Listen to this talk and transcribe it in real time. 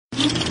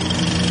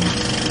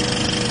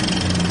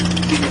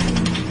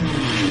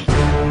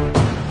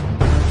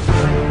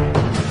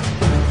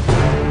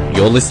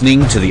You're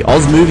listening to the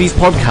Oz Movies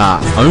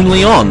Podcast,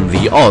 only on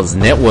the Oz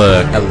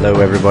Network. Hello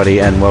everybody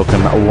and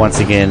welcome once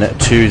again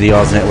to the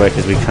Oz Network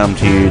as we come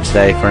to you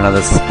today for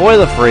another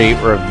spoiler-free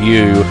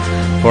review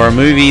for a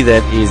movie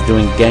that is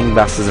doing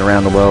gangbusters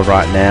around the world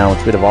right now.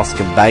 It's a bit of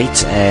Oscar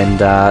bait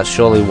and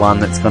surely one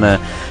that's going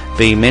to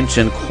be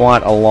mentioned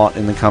quite a lot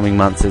in the coming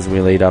months as we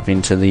lead up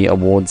into the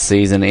awards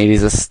season. It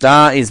is A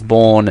Star Is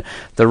Born,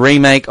 the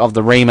remake of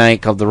the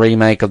remake of the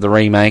remake of the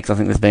remakes. I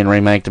think it's been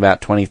remaked about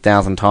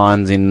 20,000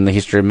 times in the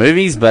history of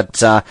movies,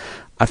 but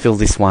I feel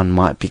this one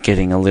might be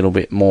getting a little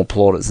bit more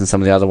plaudits than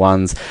some of the other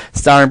ones.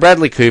 Starring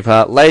Bradley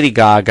Cooper, Lady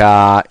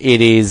Gaga.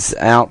 It is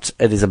out,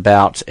 it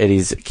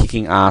is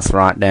kicking ass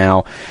right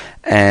now,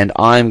 and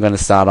I'm going to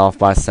start off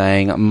by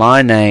saying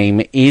my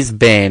name is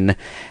Ben,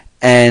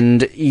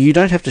 and you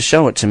don't have to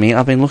show it to me.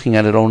 I've been looking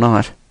at it all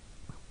night.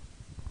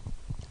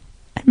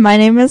 My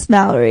name is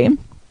Mallory.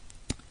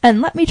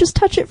 And let me just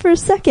touch it for a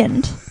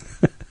second.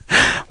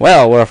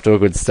 Well, we're off to a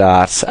good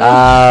start.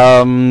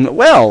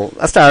 Well,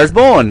 A Star Is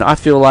Born. I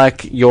feel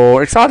like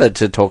you're excited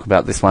to talk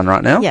about this one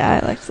right now.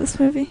 Yeah, I liked this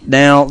movie.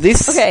 Now,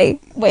 this...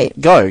 Okay,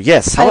 wait. Go,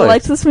 yes, hello. I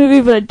liked this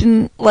movie, but I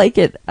didn't like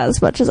it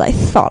as much as I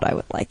thought I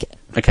would like it.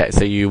 Okay,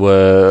 so you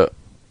were...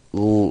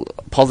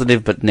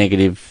 positive but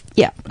negative.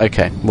 Yeah.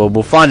 Okay, well,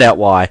 we'll find out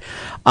why.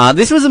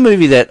 This was a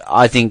movie that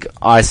I think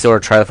I saw a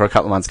trailer for a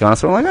couple of months ago, and I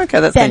was like, okay,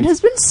 that's... Ben has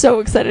been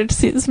so excited to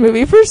see this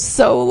movie for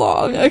so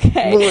long,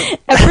 okay? Well,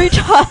 every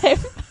time,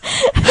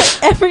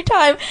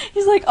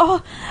 he's like,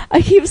 oh,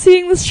 I keep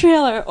seeing this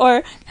trailer,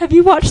 or, have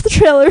you watched the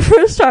trailer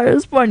for A Star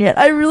Is Born yet?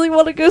 I really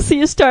want to go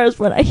see A Star Is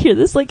Born. I hear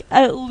this, like,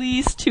 at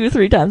least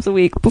 2-3 times a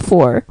week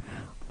before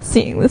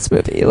seeing this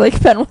movie.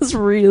 Like, Ben was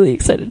really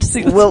excited to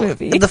see this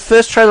movie. The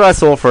first trailer I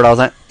saw for it, I was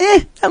like,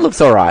 that looks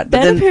alright.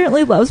 Ben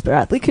apparently loves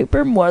Bradley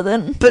Cooper more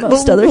than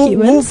most other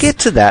humans. We'll get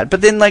to that,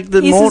 but then, like,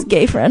 he's his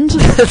gay friend.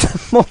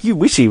 The more you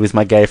wish he was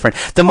my gay friend.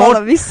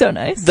 That'd be so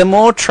nice. The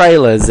more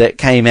trailers that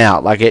came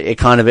out, like,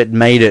 it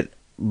made it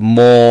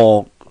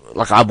more,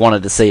 like, I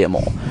wanted to see it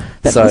more.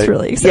 Ben was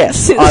really excited to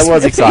see this I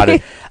was movie.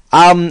 excited.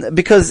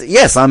 Because,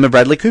 yes, I'm a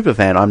Bradley Cooper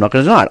fan. I'm not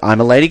going to deny it.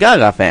 I'm a Lady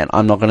Gaga fan.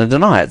 I'm not going to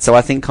deny it. So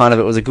I think kind of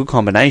it was a good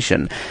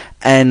combination.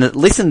 And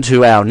listen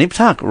to our Nip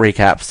Tuck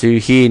recaps to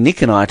hear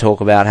Nick and I talk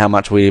about how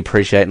much we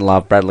appreciate and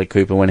love Bradley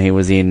Cooper when he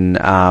was in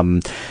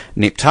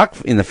Nip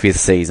Tuck in the 5th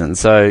season.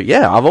 So,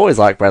 yeah, I've always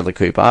liked Bradley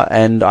Cooper,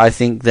 and I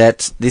think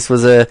that this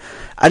was an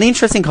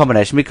interesting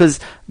combination because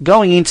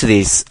going into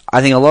this,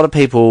 I think a lot of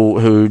people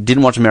who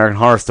didn't watch American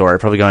Horror Story are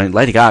probably going,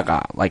 Lady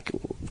Gaga, like...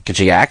 Can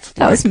she act?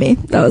 That was me.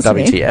 That was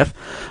WTF. Me.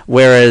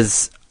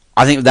 Whereas,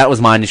 I think that was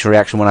my initial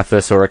reaction when I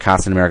first saw her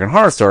cast in American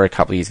Horror Story a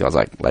couple of years ago. I was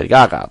like, Lady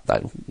Gaga,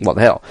 what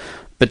the hell?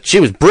 But she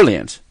was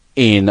brilliant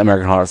in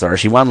American Horror Story.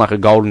 She won like a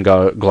Golden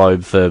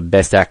Globe for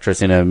Best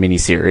Actress in a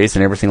miniseries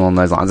and everything along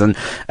those lines. And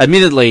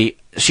admittedly,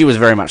 she was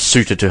very much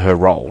suited to her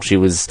role. She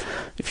was,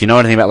 if you know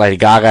anything about Lady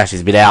Gaga,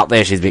 she's a bit out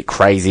there, she's a bit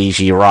crazy.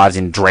 She arrives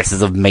in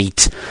dresses of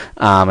meat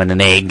and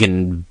an egg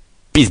and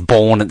is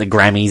born at the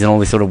Grammys and all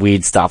this sort of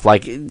weird stuff.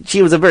 Like,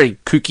 she was a very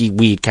kooky,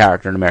 weird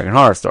character in American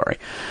Horror Story.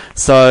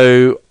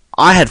 So,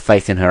 I had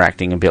faith in her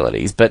acting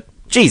abilities, but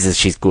Jesus,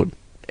 she's good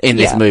in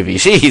this movie.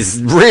 She is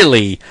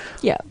really,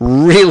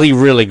 really,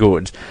 really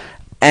good.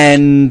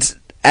 And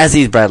as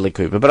is Bradley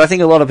Cooper. But I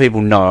think a lot of people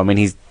know. I mean,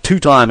 he's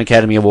 2-time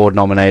Academy Award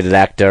nominated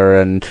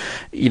actor, and,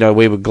 you know,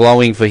 we were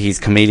glowing for his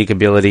comedic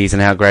abilities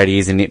and how great he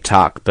is in Nip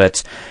Tuck.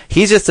 But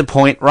here's just a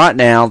point right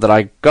now that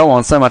I go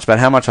on so much about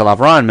how much I love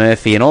Ryan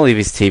Murphy and all of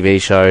his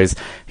TV shows.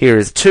 Here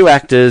is 2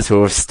 actors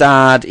who have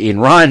starred in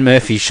Ryan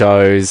Murphy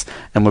shows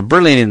and were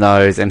brilliant in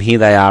those, and here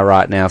they are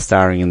right now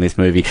starring in this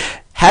movie.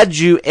 Had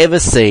you ever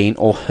seen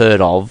or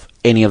heard of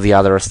any of the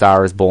other A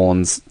Star Is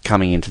Borns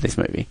coming into this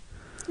movie?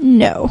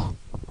 No.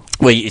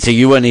 Well, so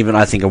you weren't even,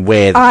 I think,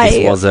 aware that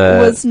this was I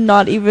was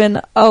not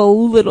even a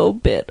little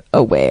bit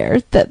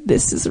aware that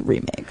this is a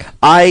remake.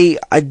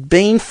 I'd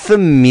been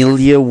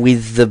familiar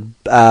with the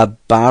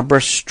Barbra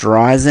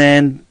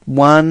Streisand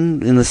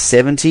one in the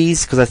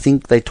 70s, because I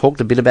think they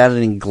talked a bit about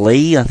it in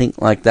Glee. I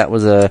think, like, that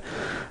was a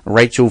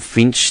Rachel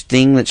Finch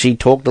thing that she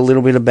talked a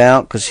little bit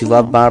about, because she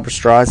loved Barbra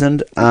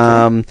Streisand.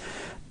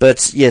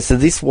 But, yeah, so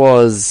this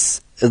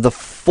was the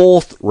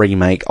 4th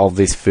remake of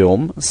this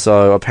film.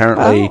 So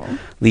apparently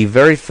the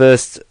very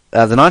first, the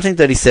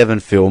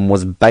 1937 film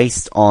was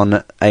based on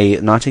a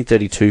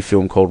 1932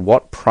 film called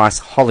What Price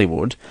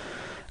Hollywood.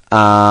 Then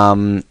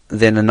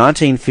a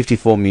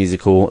 1954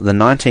 musical, the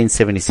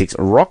 1976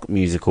 rock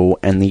musical,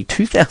 and the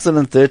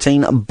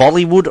 2013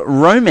 Bollywood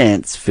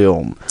romance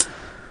film.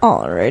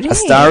 Alrighty. A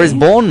Star Is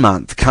Born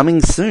month coming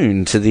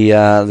soon to the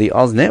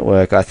Oz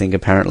Network, I think,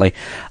 apparently.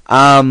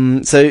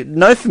 So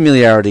no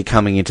familiarity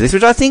coming into this,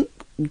 which I think.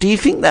 Do you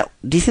think that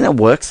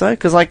works though?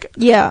 Because I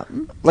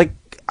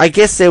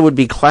guess there would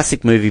be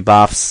classic movie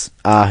buffs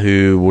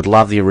who would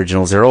love the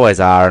originals. There always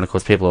are, and of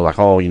course people are like,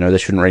 oh, you know, they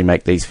shouldn't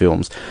remake these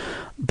films.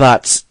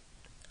 But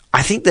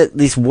I think that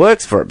this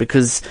works for it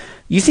because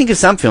you think of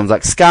some films,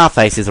 like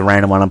Scarface is a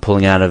random one I'm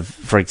pulling out of,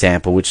 for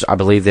example, which I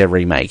believe they're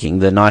remaking.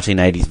 The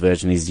 1980s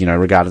version is,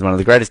 regarded as one of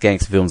the greatest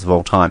gangster films of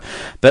all time.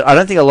 But I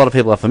don't think a lot of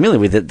people are familiar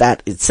with it.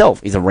 That itself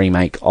is a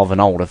remake of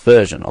an older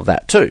version of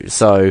that too.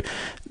 So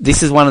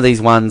this is one of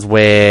these ones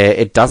where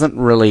it doesn't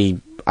really...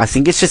 I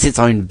think it's just its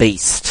own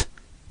beast,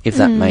 if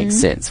that makes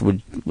sense.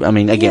 We've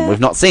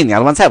not seen the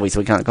other ones, have we? So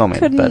we can't comment.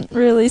 Couldn't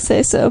really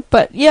say so.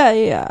 But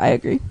yeah, I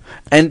agree.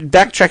 And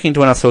backtracking to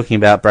when I was talking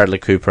about Bradley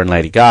Cooper and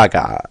Lady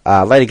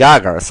Gaga, Lady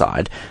Gaga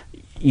aside,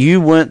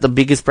 you weren't the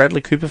biggest Bradley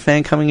Cooper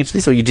fan coming into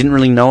this, or you didn't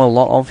really know a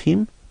lot of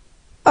him?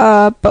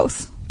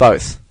 Both.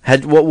 Both.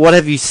 What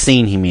have you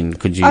seen him in?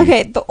 Could you...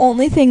 Okay, the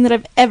only thing that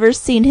I've ever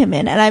seen him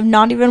in, and I've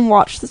not even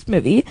watched this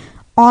movie,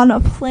 on a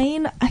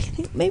plane, I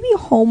think maybe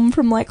home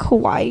from, like,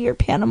 Hawaii or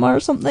Panama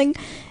or something.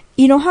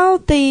 You know how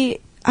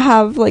they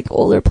have, like,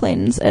 older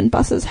planes and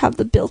buses have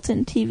the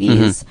built-in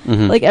TVs,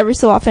 like, every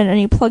so often, and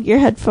you plug your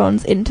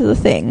headphones into the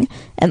thing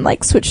and,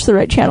 like, switch to the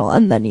right channel,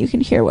 and then you can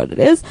hear what it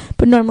is,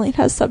 but normally it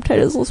has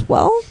subtitles as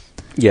well.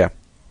 Yeah.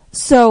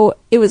 So,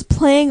 it was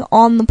playing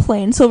on the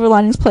plane. Silver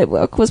Linings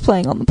Playbook was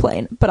playing on the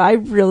plane, but I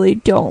really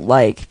don't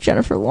like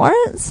Jennifer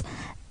Lawrence,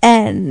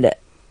 and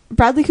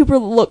Bradley Cooper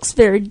looks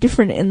very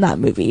different in that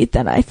movie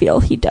than I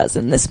feel he does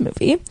in this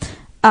movie.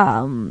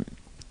 And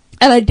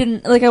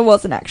I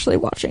wasn't actually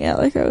watching it.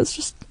 Like, I was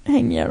just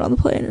hanging out on the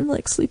plane and,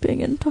 like,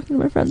 sleeping and talking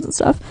to my friends and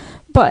stuff.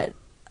 But,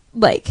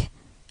 like,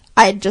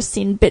 I had just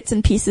seen bits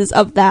and pieces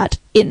of that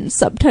in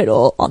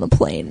subtitle on a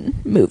plane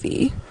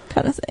movie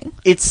kind of thing.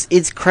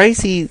 It's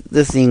crazy,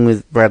 the thing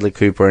with Bradley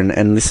Cooper,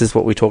 and this is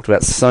what we talked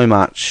about so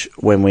much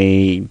when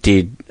we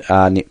did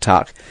Nip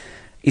Tuck,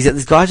 is that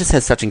this guy just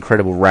has such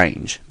incredible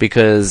range,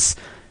 because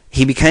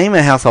he became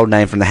a household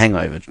name from the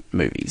Hangover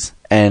movies,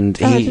 and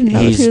I didn't know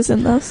he was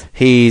in those.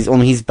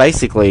 He's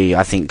basically,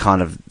 I think,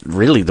 kind of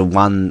really the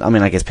one. I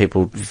mean, I guess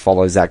people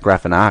follow Zach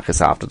Galifianakis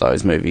after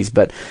those movies,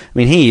 but I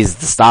mean, he is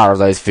the star of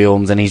those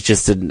films, and he's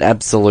just an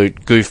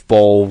absolute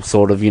goofball,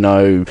 sort of,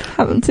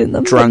 haven't seen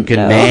them, drunken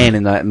man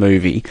in that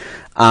movie.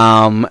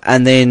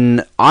 And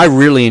then I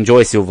really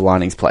enjoy Silver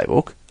Linings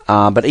Playbook,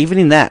 but even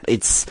in that,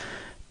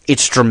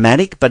 it's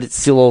dramatic, but it's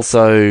still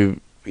also,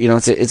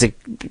 it's a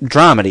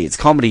dramedy, it's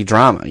comedy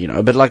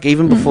drama, but like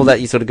even before that,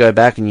 you sort of go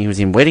back and he was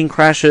in Wedding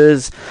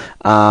Crashers,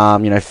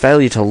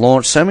 Failure to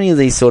Launch, so many of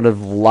these sort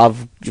of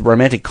love,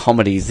 romantic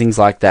comedies, things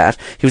like that.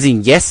 He was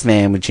in Yes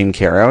Man with Jim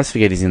Carrey, I always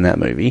forget he's in that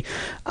movie.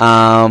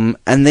 And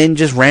then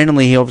just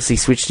randomly, he obviously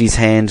switched his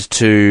hand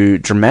to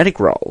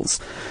dramatic roles.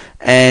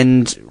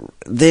 And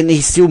then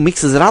he still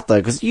mixes it up, though,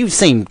 because you've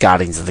seen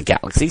Guardians of the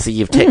Galaxy, so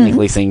you've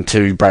technically seen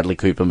 2 Bradley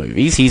Cooper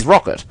movies. He's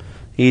Rocket.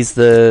 He's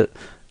the...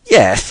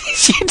 Yeah.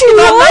 You do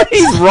not know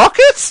he's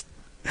Rocket?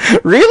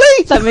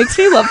 Really? That makes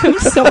me love him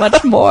so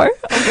much more.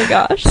 Oh my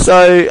gosh.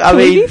 So, Can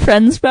we be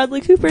friends, Bradley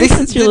Cooper,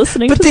 since you're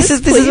listening to this?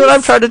 But this is what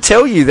I'm trying to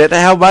tell you, that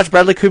how much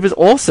Bradley Cooper's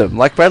awesome.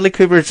 Like, Bradley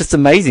Cooper is just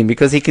amazing,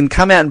 because he can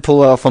come out and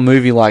pull off a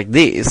movie like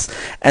this,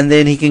 and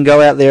then he can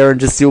go out there and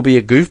just still be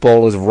a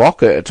goofball as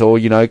Rocket, or,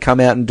 come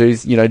out and do,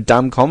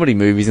 dumb comedy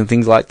movies and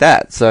things like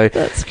that. So,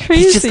 that's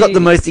crazy. He's just got the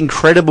most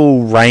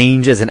incredible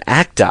range as an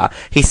actor.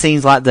 He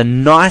seems like the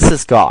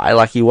nicest guy.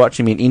 Like, you watch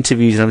him in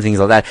interviews and things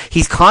like that.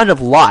 He's kind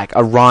of like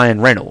a Ryan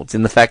Reynolds,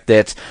 in the fact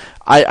that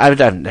I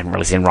haven't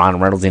really seen Ryan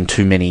Reynolds in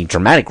too many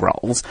dramatic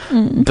roles,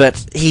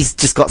 but he's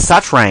just got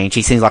such range.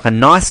 He seems like a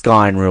nice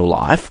guy in real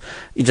life,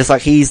 just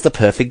like he's the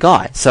perfect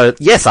guy. So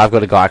yes, I've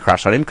got a guy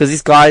crush on him, because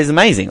this guy is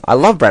amazing. I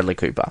love Bradley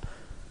Cooper.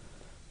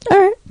 All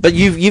right. But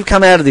you've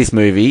come out of this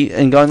movie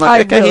and going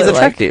like, okay, really he's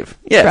attractive.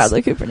 Yes.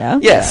 Bradley Cooper now.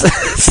 Yes. Yeah.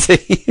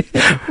 See,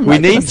 we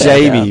need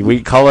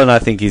Jamie. Colin, I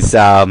think, is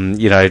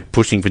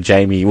pushing for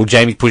Jamie. Well,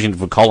 Jamie's pushing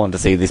for Colin to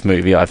see this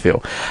movie, I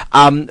feel.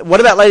 What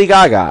about Lady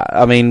Gaga?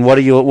 I mean, what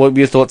were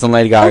your thoughts on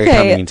Lady Gaga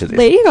coming into this?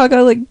 Lady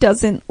Gaga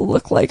doesn't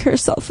look like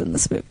herself in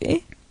this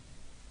movie.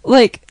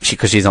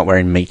 Because she's not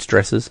wearing meat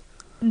dresses.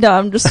 No,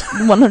 I'm just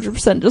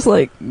 100%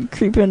 just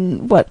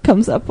creeping what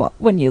comes up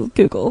when you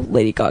Google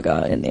Lady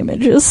Gaga in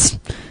images.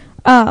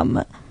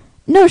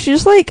 No, she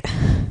just I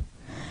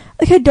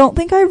don't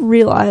think I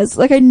realized,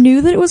 I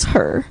knew that it was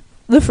her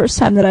the first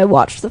time that I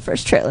watched the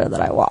first trailer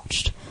that I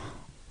watched,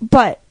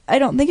 but I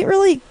don't think it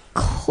really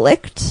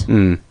clicked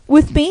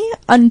with me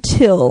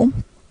until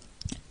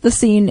the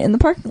scene in the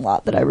parking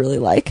lot that I really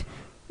like.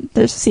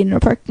 There's a scene in a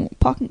parking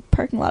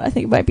lot, I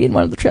think it might be in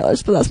one of the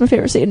trailers, but that's my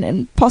favorite scene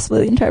in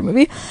possibly the entire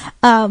movie.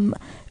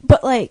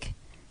 But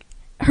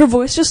her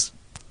voice just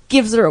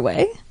gives her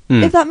away,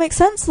 if that makes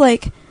sense.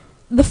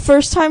 The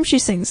first time she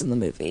sings in the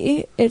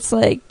movie, it's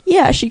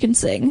yeah, she can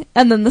sing.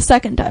 And then the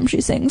second time she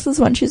sings is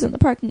when she's in the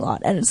parking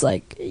lot, and it's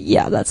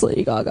yeah, that's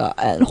Lady Gaga,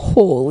 and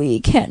holy,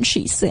 can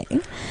she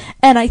sing.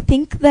 And I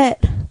think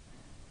that,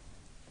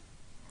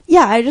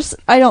 yeah,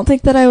 I don't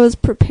think that I was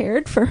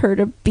prepared for her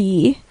to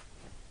be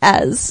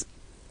as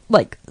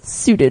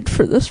suited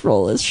for this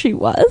role as she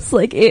was.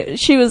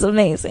 She was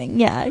amazing.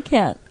 Yeah,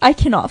 I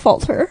cannot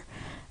fault her.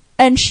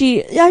 And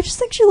I just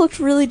think she looked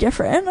really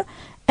different.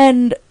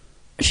 And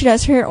she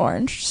dyes her hair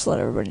orange, just to let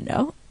everybody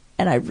know.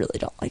 and I really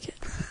don't like it.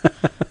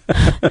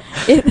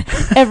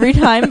 Every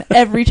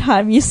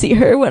time you see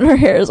her when her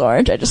hair is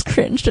orange, I just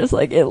cringe. Just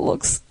like, it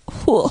looks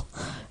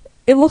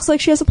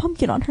like she has a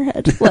pumpkin on her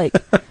head. Like,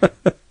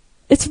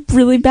 it's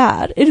really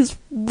bad. It is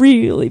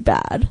really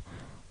bad.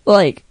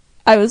 Like,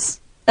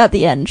 at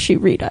the end, she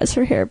redyes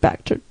her hair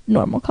back to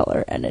normal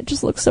color, and it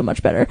just looks so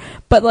much better.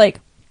 But,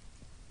 like,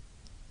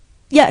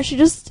 yeah,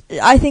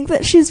 I think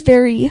that she's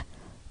very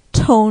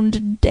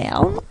toned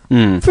down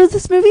for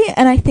this movie,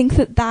 and I think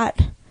that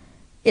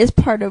is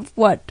part of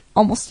what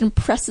almost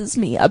impresses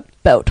me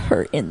about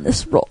her in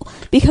this role,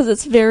 because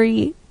it's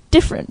very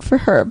different for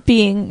her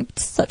being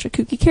such a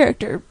kooky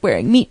character,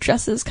 wearing meat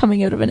dresses,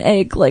 coming out of an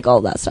egg, like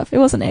all that stuff. It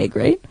was an egg,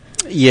 right?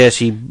 Yeah,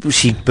 she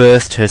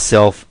birthed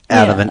herself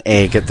out of an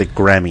egg at the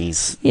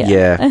Grammys.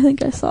 Yeah. I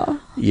think I saw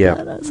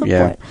that at some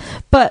point.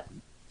 But,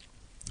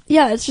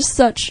 yeah, it's just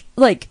such,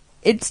 like,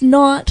 it's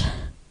not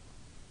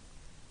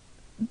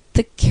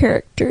the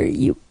character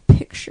you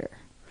picture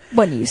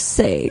when you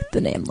say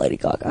the name Lady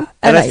Gaga.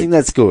 And I think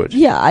that's good.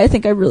 Yeah, I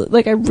think I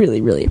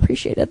really, really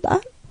appreciated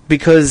that.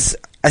 Because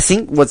I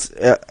think what's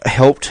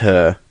helped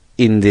her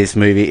in this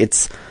movie,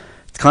 it's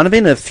kind of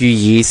been a few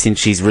years since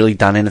she's really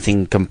done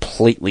anything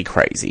completely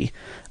crazy.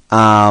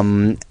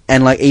 And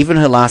like even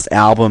her last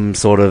album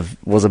sort of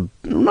was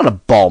not a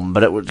bomb,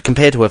 but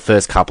compared to her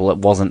first couple, it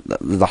wasn't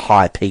the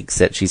high peaks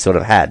that she sort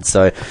of had.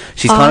 So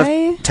she's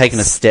kind of taken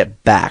a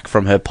step back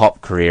from her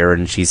pop career,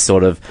 and she's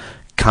sort of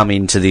come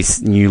into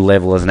this new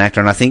level as an actor.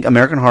 And I think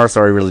American Horror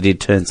Story really did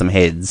turn some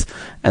heads,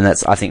 and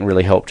that's, I think,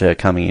 really helped her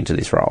coming into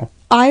this role.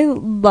 I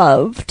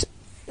loved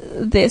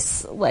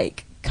this,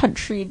 like,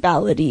 country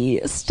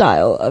ballady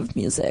style of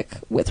music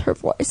with her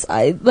voice.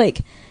 I,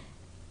 like,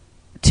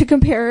 to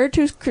compare her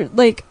to,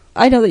 like,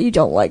 I know that you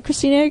don't like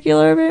Christina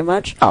Aguilera very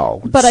much.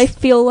 Oh. But I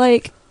feel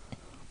like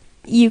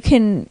you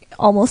can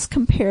almost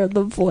compare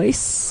the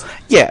voice.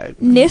 Yeah, of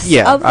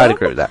them, I'd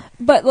agree with that.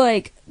 But,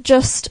 like,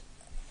 just...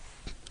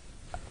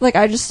 Like,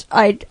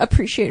 I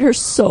appreciate her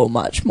so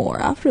much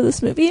more after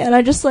this movie, and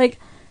I just, like,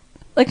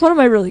 one of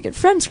my really good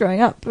friends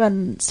growing up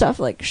and stuff,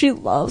 like, she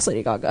loves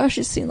Lady Gaga.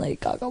 She's seen Lady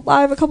Gaga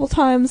live a couple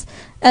times,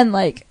 and,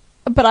 like,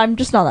 but I'm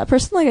just not that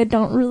person. Like, I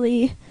don't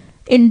really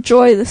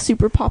enjoy the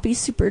super poppy,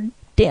 super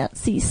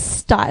dancey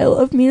style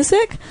of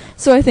music,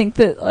 so I think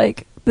that,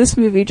 like, this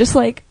movie just,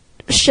 like,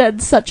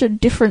 sheds such a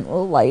different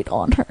light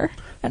on her,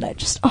 and I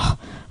just,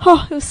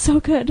 it was so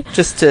good.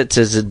 Just to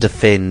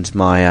defend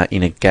my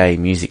inner gay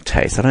music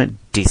taste, I don't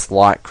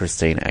dislike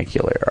Christina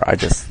Aguilera. I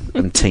just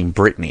am Team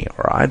Britney,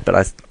 alright? But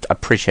I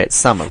appreciate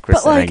some of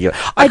Christina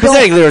Aguilera.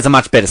 Christina Aguilera is a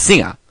much better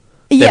singer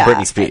than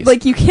Britney Spears.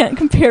 Like, you can't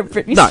compare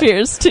Britney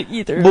Spears to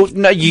either. Well,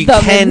 no, you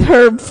can.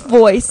 Her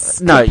voice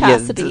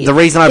capacity. Yeah, the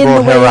reason I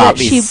brought her up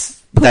is...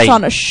 puts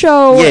on a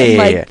show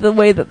and the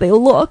way that they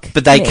look.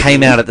 But they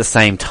came out at the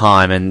same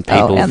time, and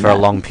people for a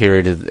long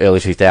period of the early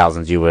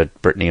 2000s, you were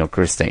Britney or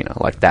Christina.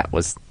 Like, that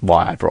was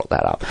why I brought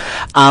that up.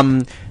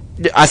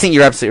 I think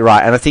you're absolutely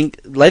right, and I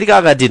think Lady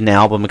Gaga did an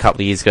album a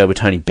couple of years ago with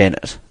Tony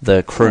Bennett,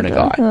 the crooner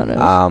guy.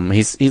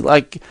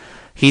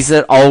 He's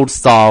an old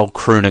style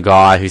crooner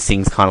guy who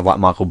sings kind of like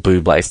Michael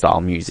Bublé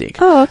style music.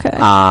 Oh, okay.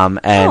 Can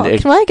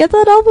I get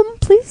that album,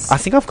 please? I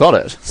think I've got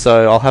it,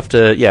 so I'll have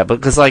to. Yeah,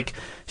 because like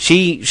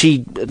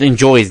she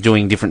enjoys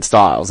doing different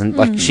styles, and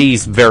like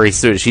she's very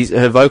suited.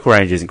 Her vocal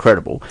range is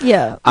incredible.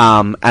 Yeah.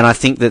 And I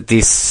think that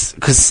this,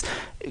 because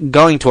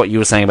going to what you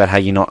were saying about how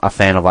you're not a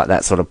fan of like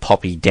that sort of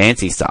poppy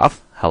dancey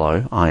stuff.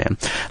 Hello, I am.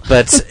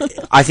 But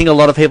I think a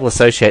lot of people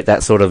associate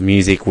that sort of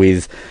music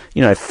with,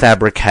 you know,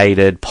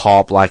 fabricated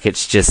pop, like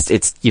it's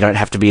you don't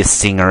have to be a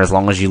singer as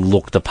long as you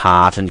look the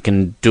part and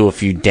can do a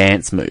few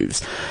dance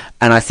moves.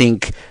 And I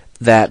think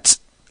that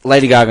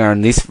Lady Gaga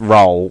in this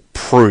role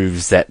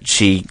proves that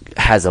she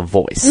has a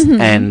voice.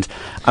 And,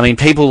 I mean,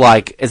 people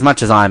like, as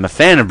much as I am a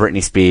fan of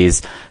Britney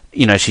Spears,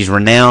 you know, she's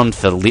renowned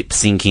for lip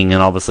syncing and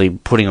obviously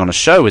putting on a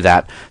show with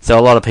that. So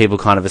a lot of people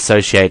kind of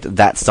associate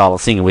that style of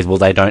singing with, well,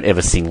 they don't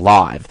ever sing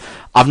live.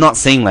 I've not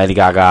seen Lady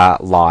Gaga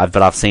live,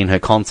 but I've seen her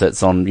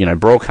concerts on, you know,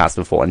 broadcast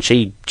before, and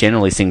she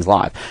generally sings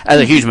live. As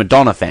a huge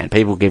Madonna fan,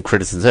 people give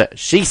criticism to her.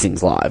 She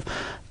sings live.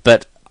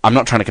 But I'm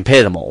not trying to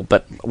compare them all,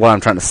 but what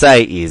I'm trying to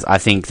say is I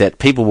think that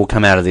people will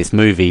come out of this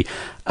movie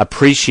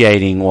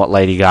appreciating what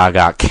Lady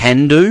Gaga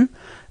can do,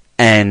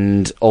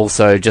 and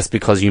also, just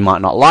because you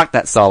might not like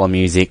that style of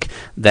music,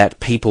 that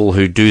people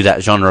who do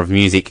that genre of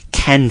music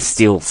can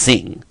still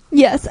sing.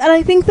 Yes, and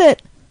I think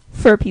that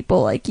for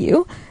people like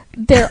you,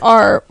 there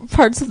are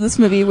parts of this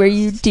movie where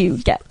you do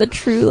get the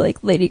true,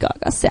 like, Lady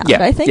Gaga sound,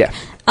 I think. Yeah.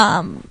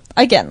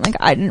 Again, like,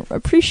 I didn't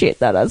appreciate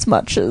that as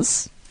much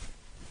as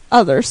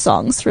other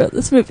songs throughout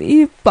this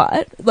movie,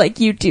 but, like,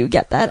 you do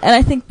get that. And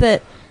I think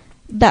that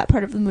that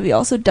part of the movie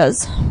also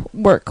does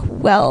work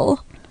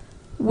well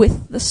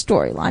with the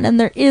storyline, and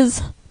there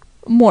is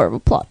more of a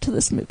plot to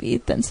this movie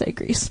than, say,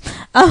 Grease.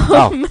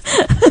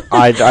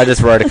 I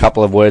just wrote a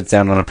couple of words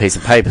down on a piece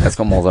of paper. That's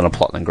got more than a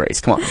plot than Grease.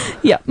 Come on.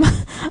 Yep.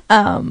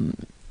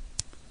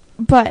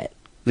 But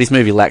this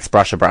movie lacks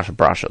brusher,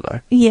 though.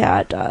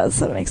 Yeah, it does.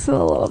 That makes it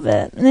a little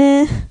bit,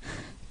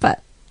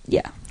 but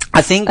yeah.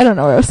 I think... I don't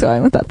know where I was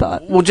going with that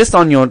thought. Well, just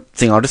on your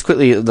thing, I'll just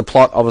quickly... The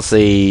plot,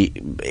 obviously,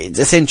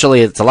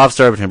 it's a love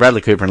story between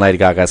Bradley Cooper and Lady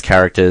Gaga's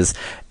characters,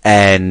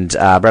 and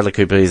Bradley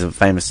Cooper is a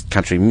famous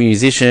country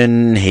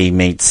musician. He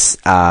meets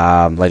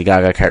Lady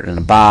Gaga character in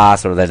a bar,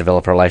 sort of they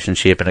develop a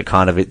relationship, and it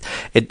kind of...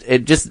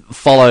 It just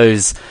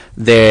follows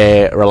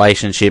their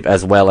relationship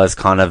as well as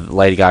kind of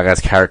Lady Gaga's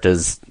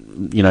character's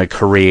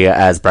career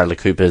as Bradley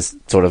Cooper's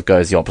sort of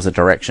goes the opposite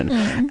direction.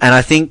 And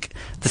I think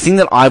the thing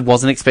that I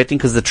wasn't expecting,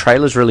 because the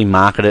trailers really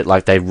market it,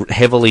 like they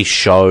heavily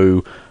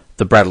show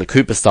the Bradley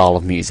Cooper style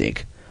of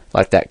music,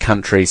 like that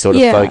country sort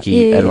of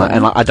folky,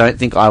 and I don't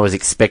think I was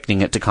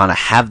expecting it to kind of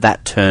have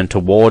that turn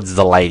towards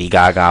the Lady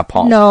Gaga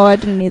pop. No, I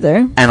didn't either.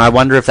 And I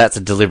wonder if that's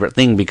a deliberate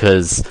thing,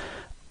 because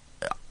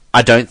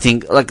I don't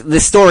think, like, the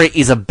story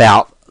is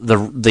about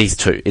these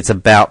two. It's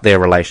about their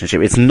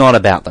relationship. It's not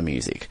about the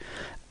music.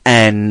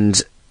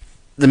 And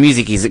the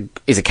music is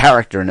a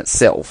character in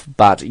itself,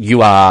 but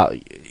you are,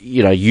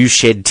 you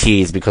shed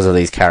tears because of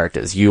these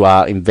characters. You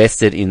are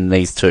invested in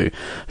these two,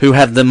 who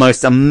have the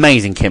most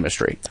amazing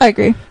chemistry. I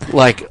agree.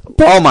 Like,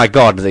 oh my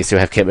god, do these two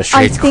have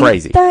chemistry? It's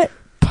crazy. That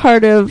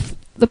part of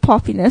the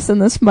poppiness, and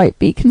this might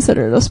be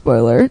considered a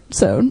spoiler,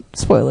 so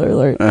spoiler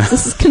alert.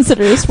 This is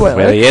considered a spoiler.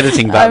 Where the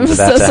editing button's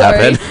about to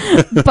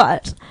happen.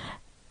 But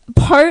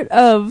part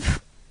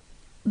of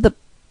the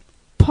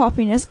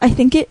poppiness, I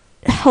think it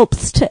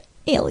helps to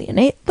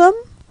alienate them,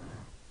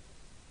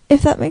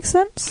 if that makes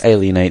sense.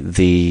 Alienate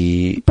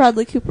the...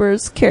 Bradley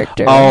Cooper's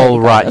character. Oh,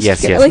 right,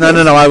 yes. Like,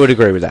 no, I would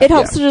agree with that. It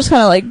helps to just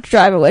kind of, like,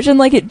 drive a wedge, and,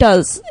 like,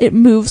 it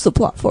moves the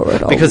plot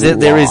forward because a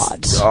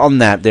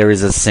lot. There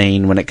is a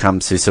scene when it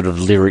comes to sort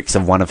of lyrics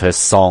of one of her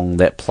song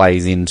that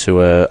plays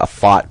into a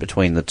fight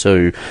between the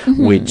two,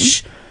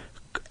 which...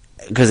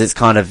 Because it's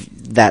kind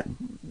of that...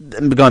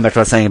 Going back to what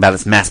I was saying about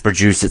it's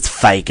mass-produced, it's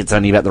fake, it's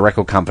only about the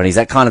record companies,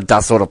 that kind of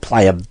does sort of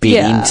play a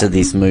bit into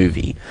this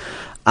movie.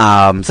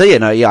 I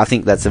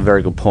think that's a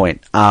very good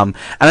point. And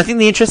I think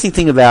the interesting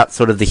thing about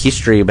sort of the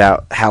history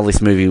about how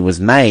this movie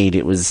was made,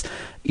 it was,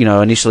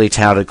 initially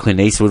touted Clint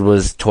Eastwood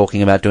was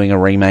talking about doing a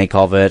remake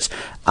of it,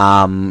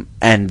 and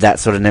that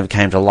sort of never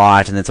came to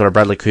light, and then sort of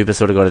Bradley Cooper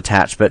sort of got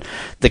attached. But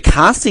the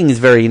casting is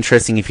very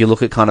interesting if you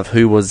look at kind of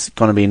who was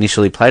going to be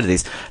initially played at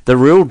this. The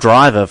real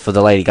driver for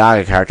the Lady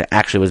Gaga character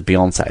actually was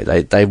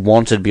Beyonce. They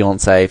wanted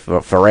Beyonce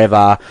for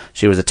forever.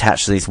 She was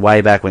attached to this way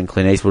back when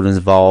Clint Eastwood was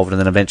involved, and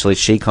then eventually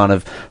she kind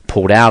of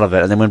pulled out of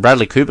it. And then when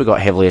Bradley Cooper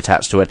got heavily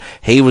attached to it,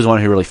 he was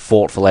one who really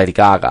fought for Lady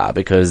Gaga,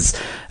 because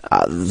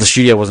the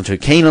studio wasn't too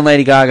keen on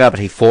Lady Gaga, but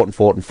he fought,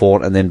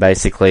 and then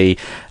basically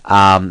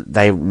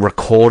they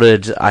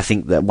recorded, I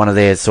think, that one of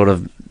their sort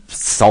of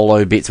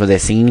solo bits where they're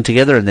singing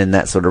together, and then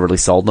that sort of really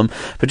sold them.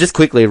 But just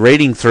quickly,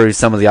 reading through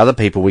some of the other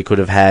people we could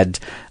have had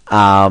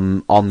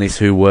on this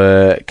who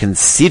were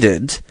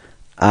considered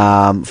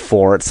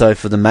for it. So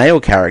for the male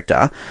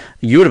character,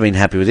 you would have been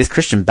happy with this.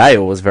 Christian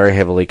Bale was very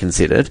heavily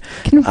considered.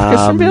 Can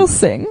Christian Bale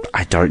sing?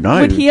 I don't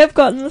know. Would he have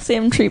gotten the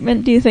same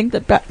treatment, do you think,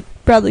 that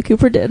Bradley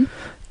Cooper did?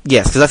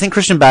 Yes, because I think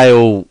Christian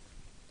Bale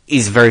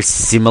is very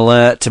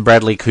similar to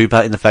Bradley Cooper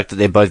in the fact that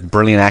they're both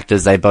brilliant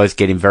actors. They both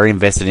get him very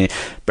invested in...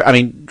 I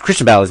mean,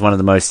 Christian Bale is one of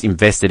the most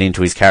invested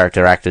into his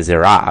character actors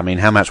there are. I mean,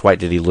 how much weight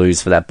did he lose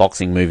for that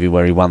boxing movie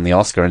where he won the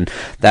Oscar, and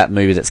that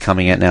movie that's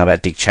coming out now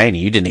about Dick Cheney?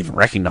 You didn't even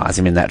recognise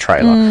him in that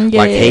trailer.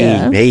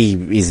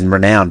 He is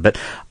renowned, but...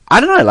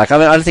 I don't know, like, I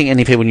don't think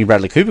any people knew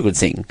Bradley Cooper could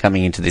sing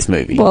coming into this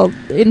movie. Well,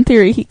 in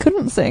theory, he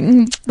couldn't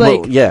sing.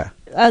 Like, well, yeah.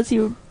 As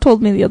you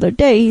told me the other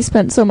day, he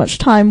spent so much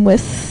time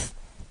with...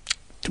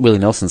 Willie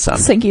Nelson's son.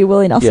 Thank you,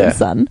 Willie Nelson's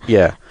son.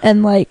 Yeah.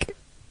 And, like,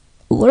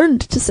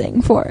 learned to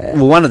sing for it.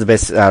 Well, one of the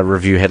best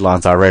review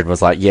headlines I read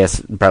was like, yes,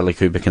 Bradley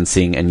Cooper can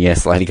sing, and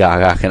yes, Lady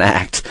Gaga can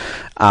act.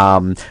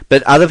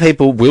 But other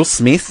people, Will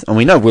Smith, and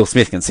we know Will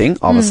Smith can sing,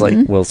 obviously.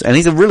 And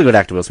he's a really good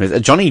actor, Will Smith.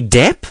 Johnny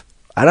Depp?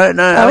 I don't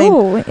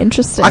know.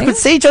 Interesting. I could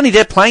see Johnny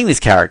Depp playing this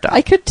character.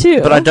 I could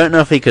too. But I don't know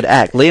if he could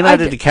act.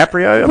 Leonardo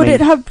DiCaprio? Would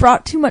it have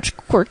brought too much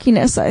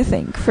quirkiness, I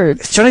think, for...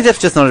 Johnny Depp's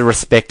just not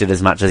respected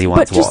as much as he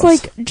once was.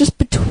 But just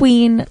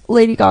between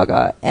Lady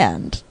Gaga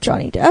and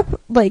Johnny Depp,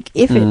 like,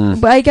 if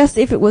it... I guess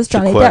if it was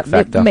Johnny Depp,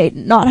 factor. It may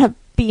not have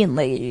been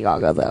Lady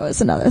Gaga, though,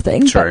 is another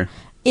thing. True. But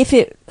if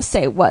it,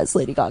 say, was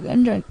Lady Gaga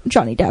and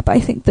Johnny Depp,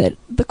 I think that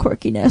the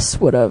quirkiness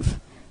would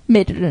have...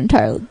 made it an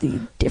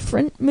entirely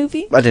different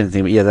movie. I didn't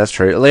think, yeah, that's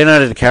true.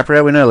 Leonardo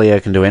DiCaprio, we know Leo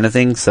can do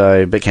anything,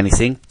 but can he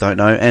sing? Don't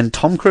know. And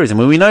Tom Cruise. I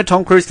mean, we know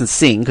Tom Cruise can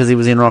sing because he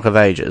was in Rock of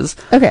Ages.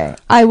 Okay,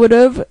 I would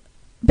have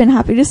been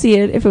happy to see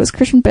it if it was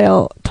Christian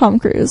Bale, Tom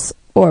Cruise,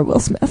 or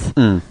Will Smith.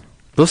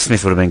 Will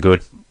Smith would have been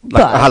good.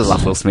 Like, I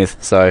love Will Smith,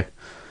 so...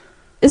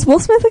 Is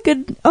Will Smith a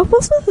good... Oh,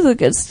 Will Smith is a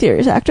good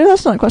serious actor.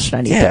 That's not a question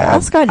I need to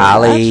ask. I know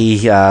Ali,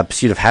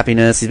 Pursuit of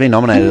Happiness. He's been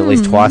nominated at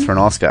least twice for an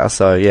Oscar,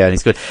 so yeah,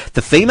 he's good.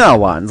 The female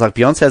ones, like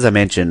Beyonce, as I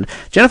mentioned.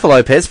 Jennifer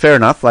Lopez, fair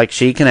enough. Like,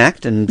 she can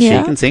act and she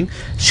can sing.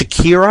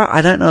 Shakira,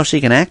 I don't know if she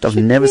can act. I've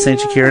never seen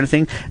Shakira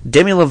anything.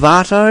 Demi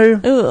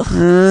Lovato.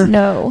 Ugh.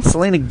 No.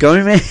 Selena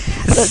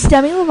Gomez.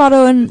 Demi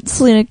Lovato and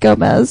Selena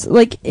Gomez,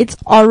 like, it's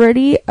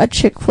already a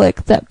chick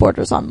flick that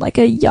borders on, like,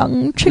 a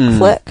young chick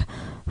flick.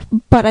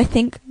 But I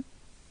think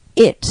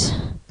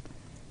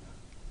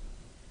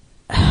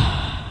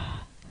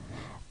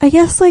I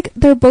guess, like,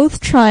 they're both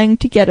trying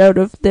to get out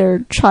of their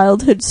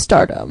childhood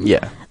stardom.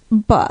 Yeah.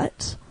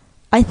 But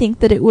I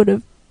think that it would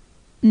have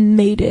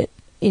made it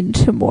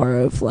into more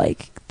of,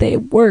 like, they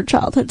were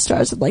childhood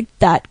stars, and, like,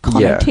 that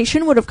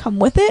connotation would have come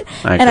with it.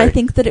 And I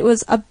think that it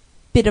was a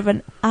bit of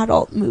an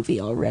adult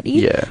movie already.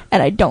 Yeah.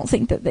 And I don't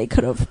think that they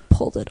could have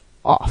pulled it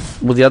off.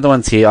 Well, the other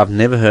ones here, I've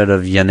never heard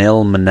of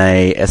Janelle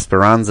Monáe,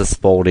 Esperanza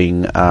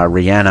Spalding,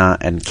 Rihanna,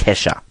 and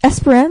Kesha.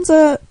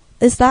 Esperanza,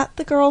 is that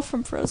the girl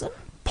from Frozen?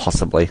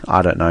 Possibly.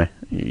 I don't know.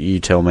 You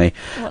tell me.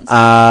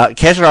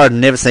 Kesha, I've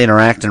never seen her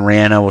act, and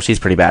Rihanna, well, she's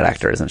a pretty bad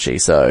actor, isn't she?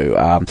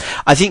 So,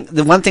 I think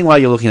the one thing while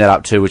you're looking that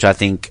up too, which I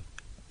think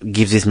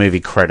gives this movie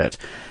credit,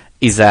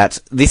 is that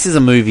this is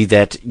a movie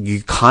that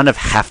you kind of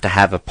have to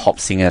have a pop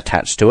singer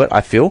attached to it,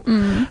 I feel.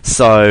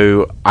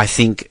 So, I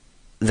think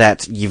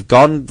that you've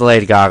gone the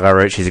Lady Gaga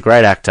route, she's a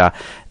great actor.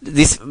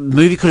 This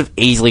movie could have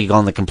easily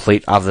gone the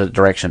complete other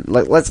direction.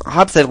 Let's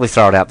hypothetically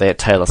throw it out there,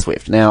 Taylor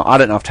Swift. Now, I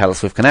don't know if Taylor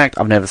Swift can act.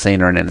 I've never seen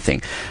her in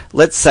anything.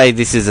 Let's say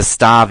this is a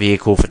star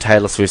vehicle for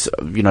Taylor Swift's,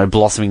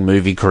 blossoming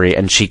movie career,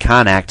 and she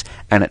can't act,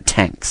 and it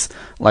tanks.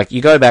 Like,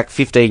 you go back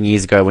 15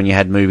 years ago when you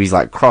had movies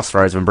like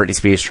Crossroads, when Britney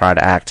Spears tried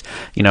to act,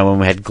 when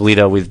we had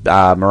Glitter with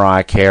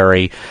Mariah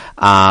Carey,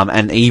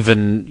 and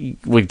even,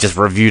 we just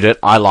reviewed it,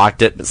 I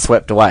liked it, but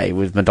swept away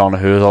with Madonna,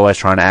 who is always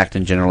trying to act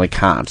and generally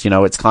can't.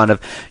 It's kind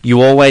of,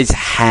 you always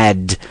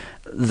had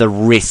the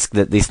risk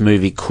that this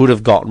movie could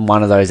have gotten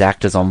one of those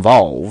actors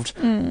involved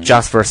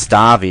just for a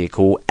star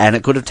vehicle, and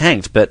it could have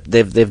tanked, but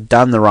they've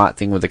done the right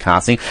thing with the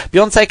casting.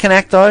 Beyonce can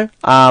act, though,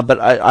 but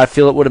I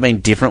feel it would have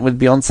been different with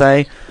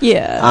Beyonce.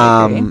 Yeah,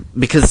 I agree.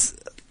 Because,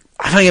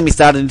 don't get me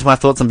started into my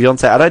thoughts on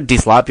Beyonce. I don't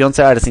dislike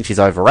Beyonce, I just think she's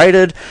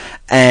overrated,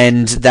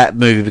 and that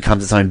movie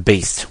becomes its own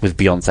beast with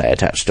Beyonce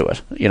attached to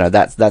it.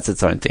 That's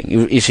its own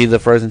thing. Is she the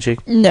Frozen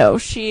chick? No,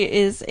 she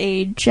is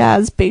a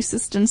jazz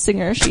bassist and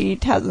singer. She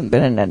hasn't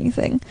been in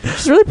anything.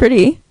 She's really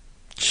pretty.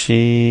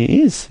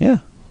 She is, yeah.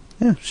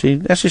 Yeah, she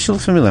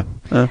looks familiar.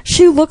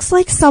 She looks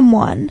like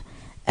someone,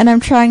 and I'm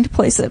trying to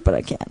place it, but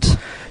I can't.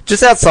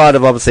 Just outside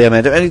of, obviously,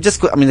 Amanda, and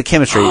the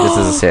chemistry, just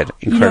as I said,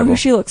 incredible. You know who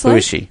she looks like? Who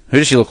is she? Who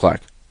does she look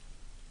like?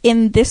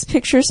 In this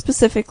picture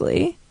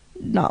specifically,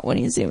 not when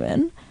you zoom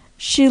in,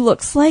 she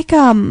looks like,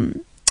 Olivia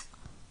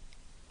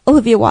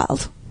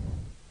Wilde.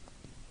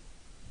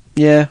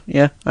 Yeah,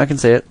 I can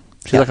see it.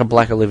 She's like a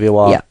black Olivia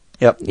Wilde. Yeah.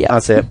 Yep, yeah. I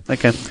see it.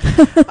 Okay.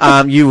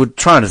 You were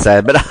trying to say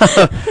it, but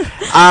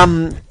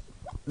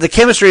the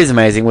chemistry is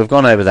amazing. We've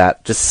gone over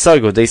that. Just so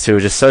good. These two are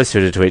just so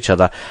suited to each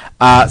other.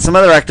 Some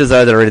other actors,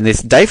 though, that are in this.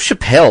 Dave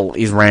Chappelle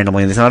is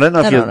randomly in this. And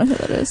I don't know who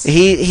that is.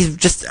 He's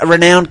just a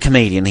renowned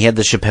comedian. He had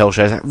the Chappelle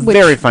show.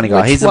 Very funny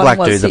guy. He's the black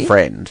dude, the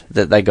friend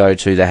that they go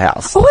to the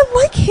house. Oh, I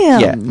like him.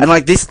 Yeah. And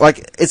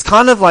it's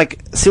kind of like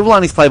Silver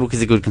Linings Playbook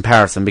is a good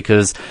comparison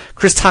because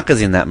Chris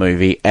Tucker's in that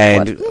movie,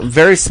 and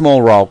very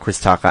small role, Chris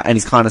Tucker, and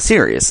he's kind of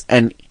serious,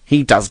 and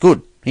he does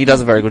good. He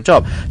does a very good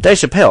job. Dave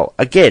Chappelle,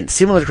 again,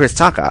 similar to Chris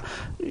Tucker,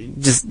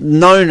 just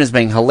known as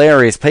being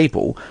hilarious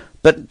people,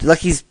 but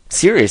he's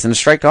serious and a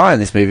straight guy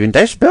in this movie. And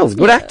Dave Chappelle's a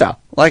good actor.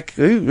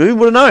 Who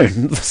would have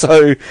known?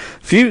 So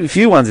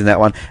few ones in that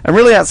one. And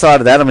really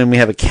outside of that, we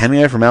have a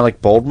cameo from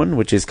Alec Baldwin,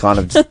 which is kind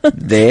of just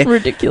there.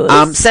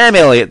 Ridiculous. Sam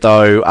Elliott,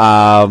 though,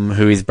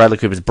 who is Bradley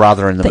Cooper's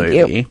brother in the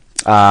movie,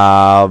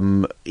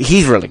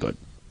 he's really good.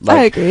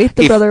 I agree.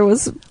 The brother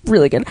was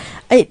really good.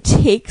 It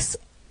takes,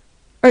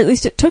 or at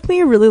least it took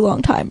me a really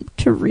long time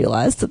to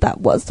realize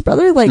that was the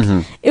brother.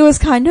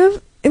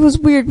 It was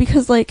weird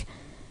because,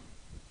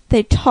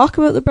 they talk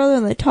about the brother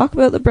and they talk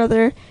about the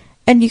brother,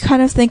 and you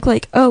kind of think,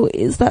 oh,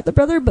 is that the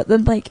brother? But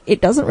then,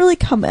 it doesn't really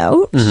come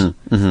out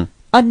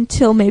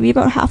until maybe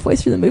about halfway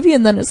through the movie,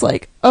 and then it's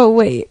oh,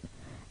 wait.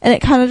 And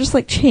it kind of just,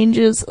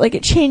 changes,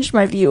 it changed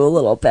my view a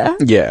little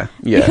bit. Yeah.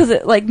 Because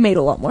it, made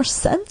a lot more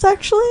sense,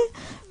 actually.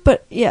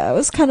 But, yeah, it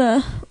was kind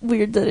of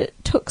weird that it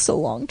took so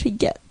long to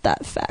get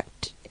that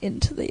fact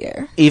into the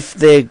air.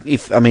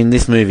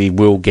 This movie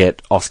will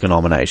get Oscar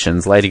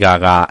nominations. Lady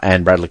Gaga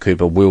and Bradley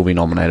Cooper will be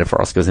nominated for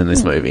Oscars in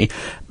this movie.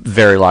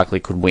 Very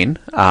likely could win.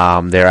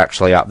 They're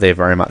actually up there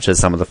very much as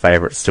some of the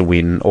favourites to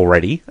win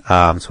already,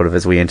 sort of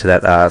as we enter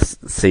that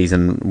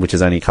season, which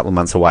is only a couple of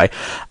months away.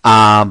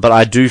 But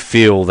I do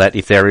feel that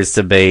if there is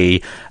to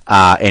be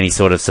any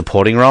sort of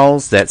supporting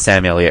roles, that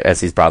Sam Elliott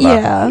as his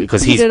brother,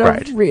 because he's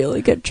great. A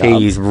really good job.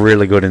 He's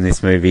really good in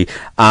this movie.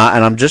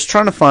 And I'm just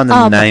trying to find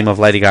the name of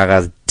Lady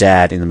Gaga's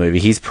dad in the movie.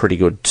 He's pretty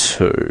good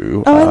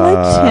too. Oh, I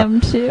liked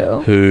him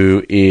too.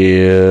 Who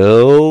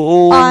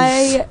is...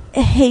 I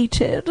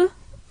hated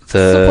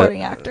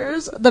supporting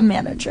actors. The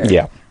manager.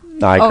 Yeah,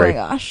 I agree. Oh my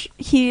gosh.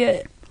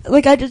 I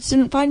just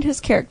didn't find his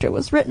character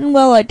was written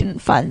well. I didn't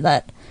find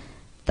that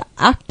the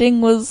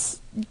acting was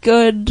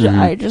good.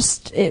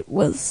 It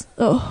was...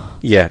 Oh.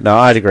 Yeah, no,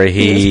 I'd agree.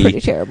 He was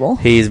pretty terrible.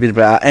 He's a bit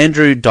about...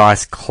 Andrew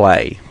Dice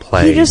Clay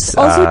plays... He just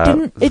also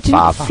didn't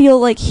feel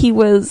like he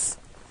was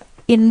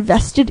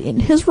invested in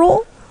his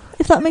role,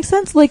 if that makes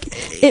sense. Like,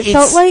 it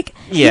felt like,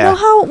 you know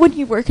how when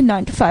you work a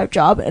 9-to-5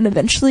 job and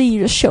eventually you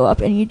just show up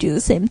and you do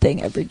the same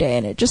thing every day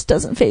and it just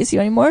doesn't faze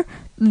you anymore?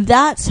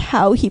 That's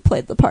how he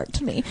played the part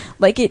to me.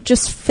 Like, it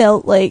just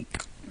felt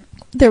like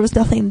there was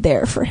nothing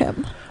there for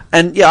him.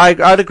 And yeah,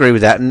 I'd agree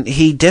with that. And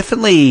he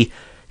definitely,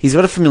 he's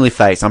got a familiar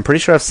face. I'm pretty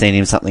sure I've seen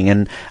him something.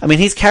 And I mean,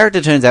 his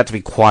character turns out to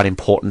be quite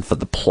important for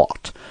the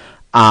plot.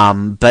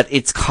 But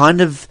it's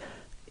kind of,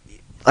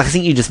 I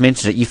think you just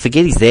mentioned it, you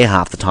forget he's there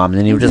half the time and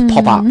then he'll just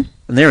pop up. And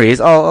there he is.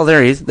 Oh,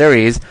 there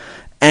he is.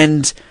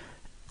 And,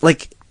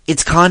 like,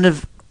 it's kind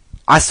of,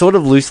 I sort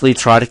of loosely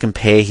try to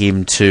compare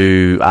him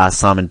to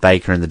Simon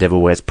Baker in The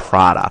Devil Wears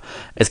Prada.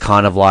 It's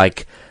kind of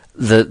like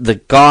the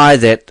guy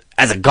that,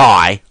 as a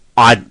guy,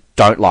 I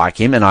don't like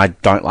him, and I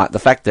don't like the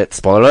fact that,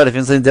 spoiler alert, if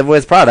you've seen The Devil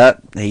Wears Prada,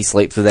 he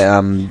sleeps with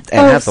Anne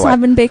Hathaway.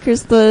 Simon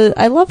Baker's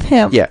I love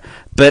him. Yeah,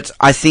 but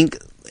I think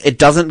it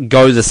doesn't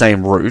go the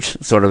same route,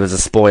 sort of as a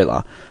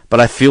spoiler, but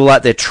I feel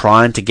like they're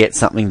trying to get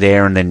something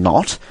there and they're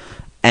not,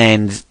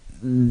 and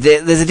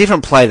there's a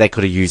different play they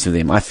could have used with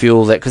him. I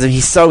feel that, because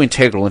he's so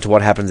integral into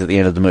what happens at the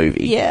end of the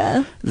movie,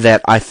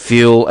 that I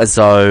feel as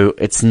though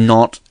it's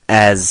not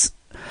as...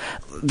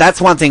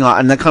 That's one thing,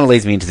 and that kind of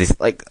leads me into this,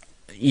 like,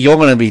 you're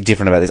going to be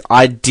different about this.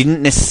 I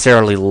didn't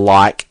necessarily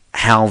like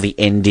how the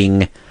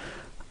ending...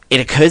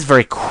 It occurs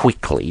very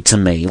quickly to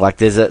me. Like,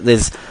 there's an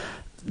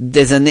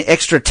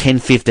extra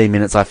 10-15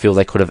 minutes I feel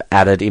they could have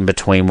added in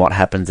between what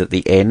happens at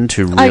the end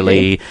to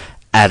really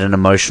add an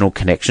emotional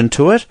connection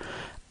to it.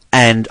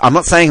 And I'm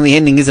not saying the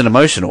ending isn't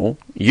emotional.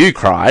 You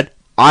cried.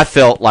 I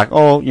felt like,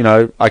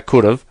 I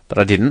could have, but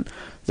I didn't.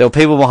 There were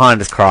people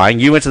behind us crying.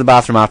 You went to the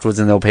bathroom afterwards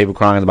and there were people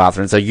crying in the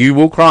bathroom. So you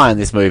will cry in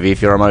this movie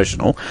if you're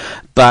emotional.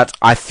 But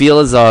I feel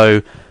as though,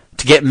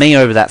 to get me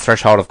over that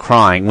threshold of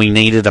crying, we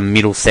needed a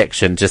middle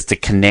section just to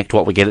connect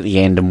what we get at the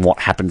end and what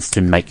happens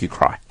to make you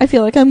cry. I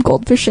feel like I'm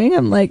goldfishing.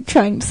 I'm, like,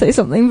 trying to say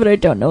something, but I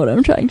don't know what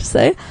I'm trying to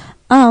say.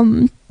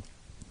 I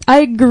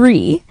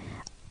agree.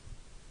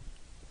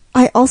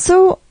 I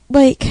also,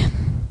 like...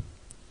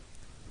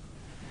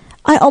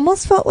 I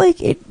almost felt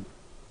like it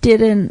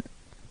didn't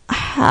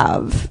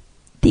have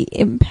the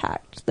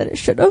impact that it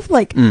should have.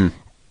 Like,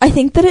 I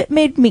think that it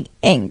made me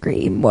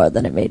angry more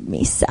than it made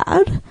me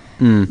sad.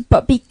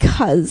 But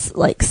because,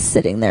 like,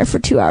 sitting there for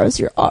 2 hours,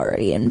 you're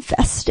already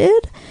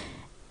invested.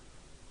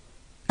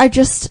 I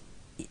just...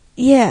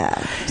 Yeah.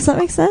 Does that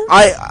make sense?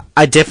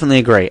 I definitely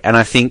agree. And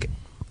I think,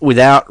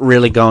 without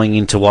really going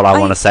into what I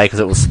want to say, because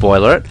it will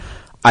spoiler it,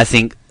 I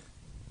think,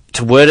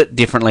 to word it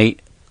differently,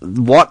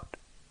 what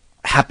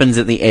happens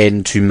at the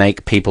end to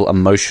make people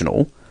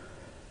emotional,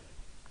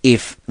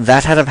 if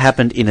that had have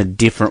happened in a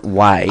different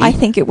way, I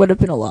think it would have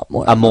been a lot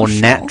more more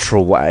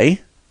natural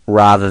way,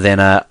 rather than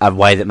a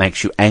way that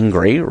makes you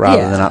angry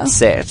rather than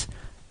upset.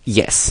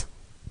 Yes.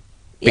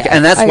 Yeah,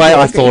 and that's the way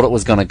I thought it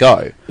was going to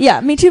go.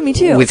 Yeah, me too.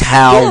 With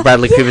how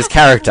Bradley Cooper's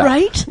character.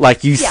 Right?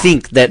 Like, you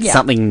think that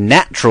something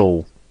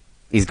natural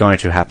is going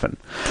to happen.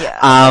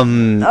 Yeah.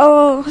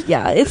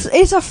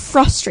 It's a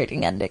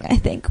frustrating ending, I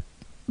think.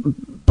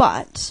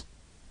 But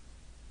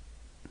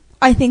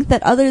I think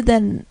that other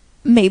than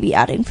maybe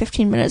adding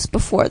 15 minutes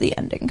before the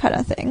ending kind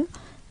of thing,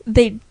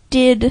 they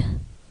did...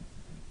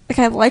 Like,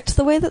 I liked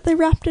the way that they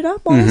wrapped it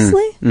up,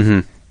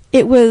 honestly.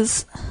 It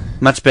was...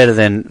 Much better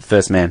than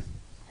First Man.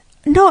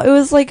 No,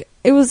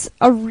 it was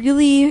a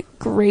really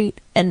great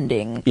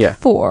ending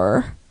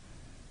for,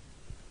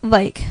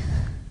 like,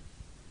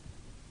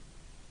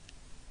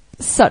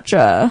 such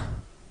a...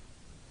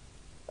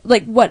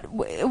 Like, what...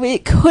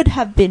 It could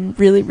have been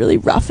really, really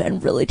rough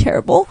and really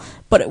terrible,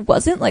 but it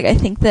wasn't. Like, I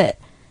think that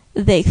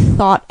they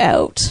thought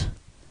out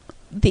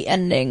the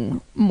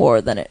ending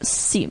more than it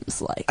seems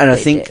like. And I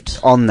think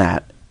on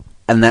that,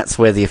 and that's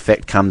where the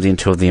effect comes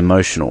into the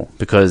emotional,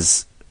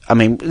 because, I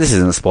mean, this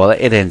isn't a spoiler,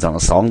 it ends on a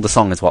song. The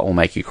song is what will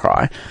make you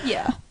cry.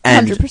 Yeah,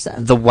 100%.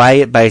 And the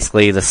way it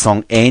basically, the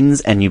song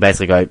ends, and you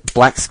basically go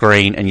black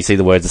screen, and you see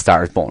the words "A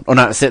Star Is Born." Oh,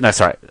 no,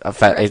 sorry.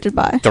 Directed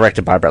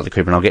by Bradley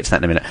Cooper, and I'll get to that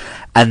in a minute.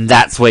 And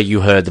that's where you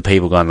heard the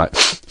people going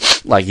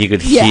like you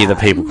could hear the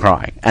people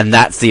crying. And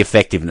that's the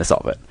effectiveness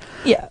of it.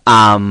 Yeah.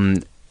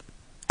 And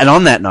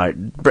on that note,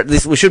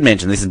 we should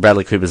mention this is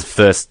Bradley Cooper's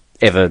first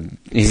ever,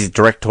 his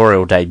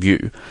directorial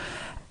debut.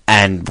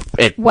 And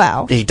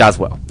he does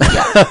well.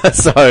 Yeah.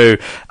 So,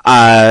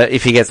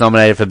 if he gets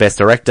nominated for Best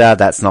Director,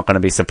 that's not going to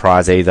be a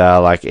surprise either.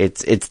 Like,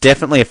 it's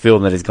definitely a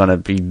film that is going to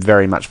be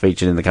very much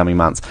featured in the coming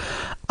months.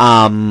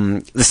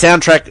 The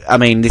soundtrack, I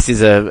mean, this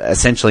is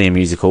essentially a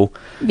musical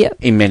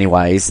in many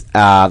ways.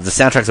 The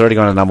soundtrack's already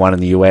gone to number one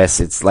in the US.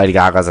 It's Lady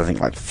Gaga's, I think,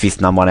 like,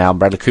 5th number one album.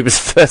 Bradley Cooper's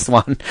first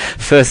album.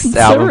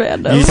 So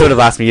random. You sort of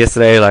asked me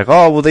yesterday, like,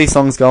 oh, will these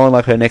songs go on,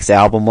 like, her next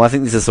album? Well, I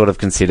think this is sort of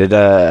considered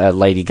a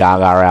Lady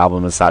Gaga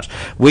album as such.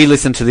 We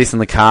listened to this in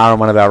the car on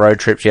one of our road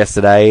trips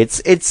yesterday.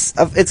 It's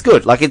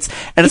good. Like, it's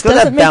got that balance. It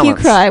doesn't make you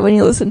cry when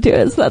you listen to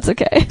it, so that's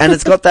okay. And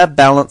it's got that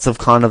balance of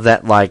kind of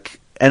that, like,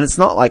 and it's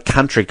not like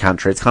country,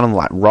 it's kind of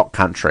like rock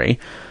country,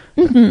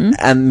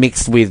 and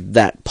mixed with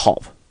that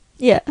pop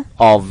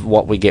of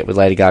what we get with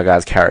Lady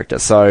Gaga's character.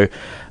 So,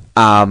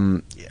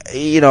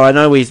 I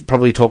know we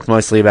probably talked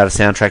mostly about a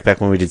soundtrack back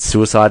when we did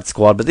Suicide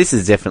Squad, but this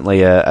is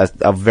definitely a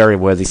very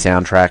worthy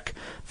soundtrack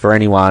for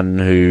anyone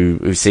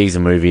who sees a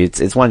movie.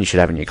 It's one you should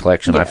have in your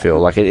collection. I feel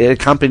like it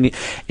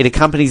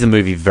accompanies a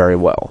movie very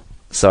well.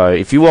 So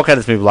if you walk out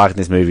of this movie liking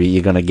this movie,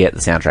 you're going to get the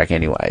soundtrack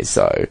anyway.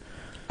 So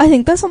I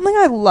think that's something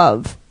I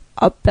love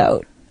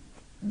about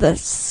the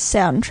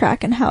soundtrack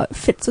and how it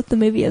fits with the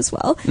movie as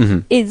well,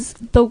 is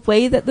the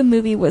way that the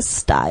movie was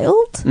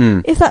styled,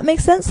 if that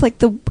makes sense. Like,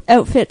 the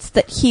outfits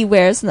that he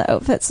wears and the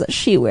outfits that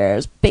she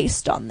wears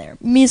based on their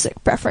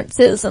music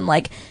preferences, and,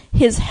 like,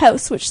 his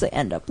house, which they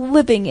end up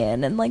living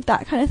in, and, like,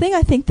 that kind of thing.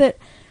 I think that,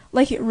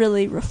 like, it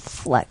really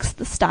reflects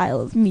the style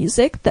of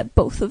music that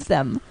both of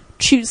them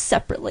choose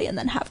separately and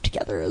then have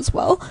together as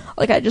well.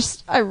 Like,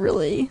 I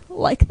really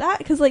like that,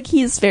 because, like,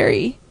 he's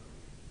very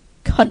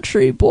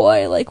country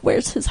boy, like,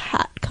 wears his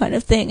hat kind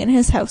of thing, and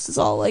his house is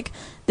all, like,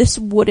 this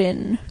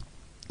wooden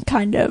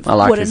kind of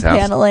wooden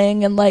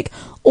paneling and, like,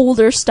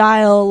 older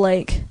style,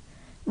 like,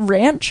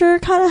 rancher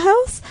kind of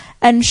house,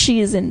 and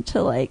she's into,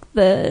 like,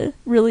 the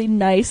really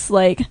nice,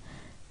 like,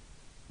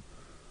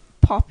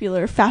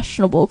 popular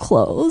fashionable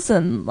clothes,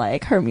 and,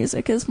 like, her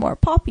music is more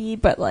poppy,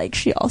 but, like,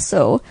 she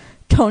also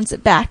tones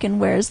it back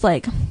and wears,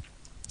 like,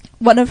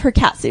 one of her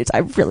cat suits. I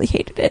really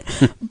hated it,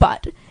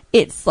 but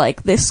it's,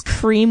 like, this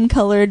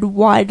cream-colored,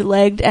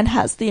 wide-legged, and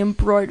has the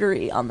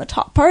embroidery on the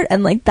top part,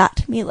 and, like, that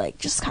to me, like,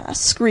 just kind of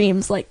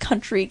screams, like,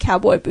 country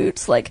cowboy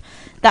boots, like,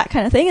 that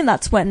kind of thing, and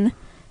that's when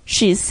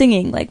she's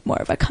singing, like, more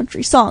of a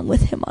country song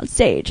with him on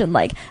stage, and,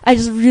 like, I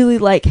just really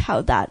like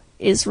how that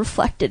is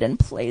reflected and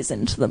plays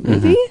into the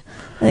movie.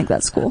 I think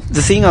that's cool.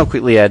 The thing I'll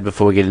quickly add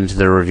before we get into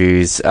the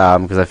reviews,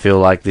 because I feel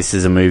like this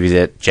is a movie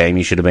that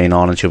Jamie should have been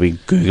on, and she'll be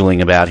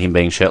Googling about him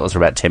being shirtless for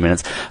about 10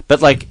 minutes.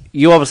 But, like,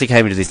 you obviously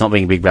came into this not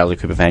being a big Bradley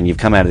Cooper fan. You've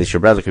come out of this, you're a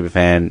Bradley Cooper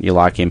fan, you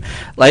like him.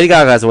 Lady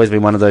Gaga has always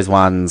been one of those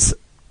ones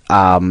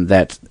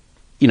that,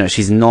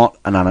 she's not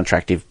an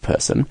unattractive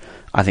person.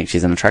 I think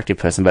she's an attractive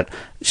person, but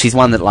she's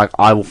one that, like,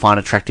 I will find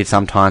attractive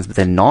sometimes, but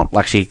then not.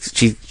 Like, she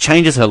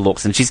changes her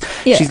looks, and she's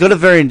got a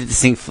very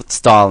distinct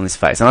style in this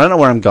face. And I don't know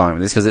where I'm going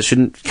with this, because it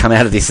shouldn't come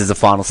out of this as a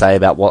final say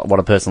about what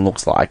a person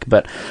looks like.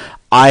 But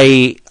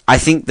I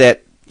think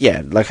that,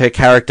 like, her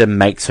character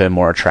makes her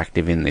more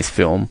attractive in this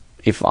film,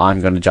 if I'm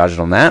going to judge it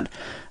on that.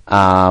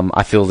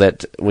 I feel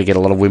that we get a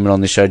lot of women on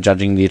this show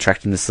judging the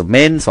attractiveness of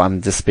men, so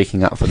I'm just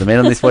speaking up for the men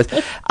on this voice.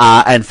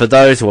 And for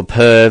those who are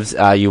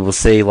pervs, you will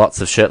see lots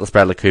of shirtless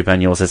Bradley Cooper,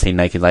 and you also see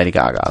naked Lady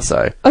Gaga.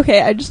 So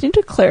okay, I just need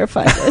to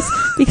clarify this,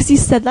 because you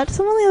said that to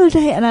someone the other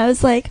day, and I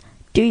was like,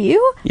 do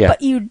you? Yeah.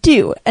 But you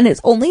do, and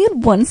it's only in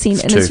one scene,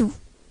 and it's...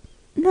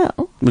 No.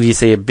 Well, you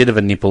see a bit of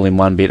a nipple in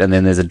one bit, and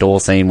then there's a door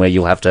scene where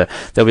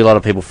there'll be a lot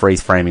of people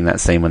freeze framing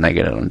that scene when they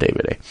get it on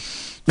DVD.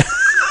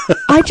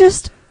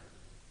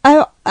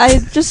 I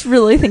just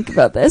really think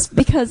about this,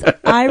 because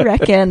I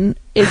reckon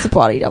it's a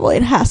body double.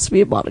 It has to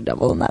be a body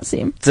double in that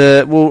scene.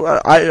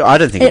 I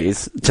don't think it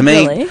is. To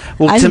me,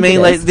 really?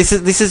 Like,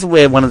 this is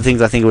where one of the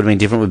things I think would have been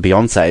different with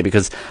Beyonce,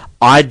 because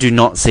I do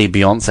not see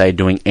Beyonce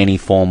doing any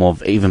form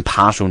of even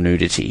partial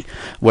nudity,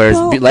 whereas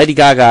Lady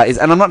Gaga is,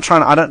 and I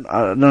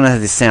don't know how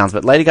this sounds,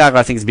 but Lady Gaga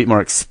I think is a bit more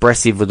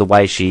expressive with the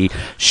way she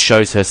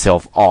shows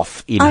herself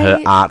off in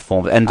her art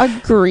form. And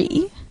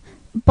agree,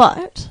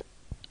 but,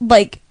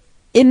 like,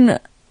 in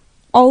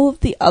all of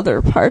the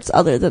other parts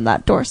other than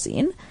that door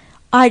scene,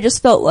 I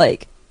just felt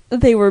like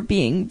they were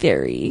being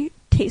very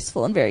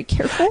tasteful and very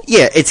careful.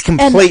 Yeah, it's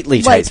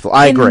completely tasteful.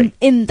 I agree.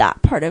 In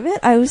that part of it,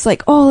 I was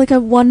like, oh, like, I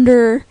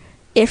wonder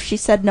if she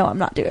said, no, I'm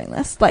not doing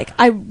this. Like,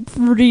 I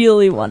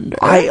really wonder.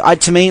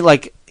 To me,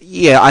 like,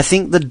 yeah, I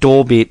think the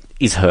door bit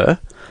is her.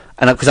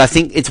 And because I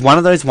think it's one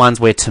of those ones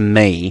where, to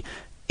me,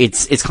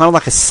 it's kind of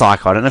like a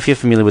Psycho. I don't know if you're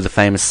familiar with the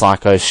famous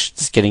Psycho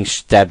getting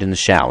stabbed in the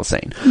shower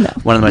scene. No.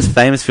 One of the most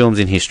famous films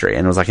in history.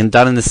 And it was like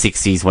done in the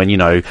 60s when, you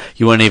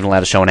weren't even allowed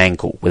to show an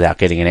ankle without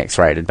getting an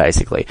X-rated,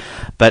 basically.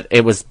 But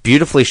it was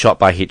beautifully shot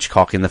by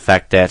Hitchcock in the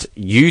fact that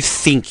you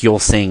think you're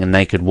seeing a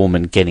naked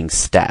woman getting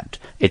stabbed.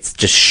 It's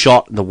just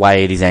shot the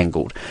way it is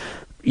angled.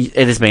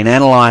 It has been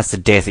analysed to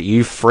death that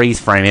you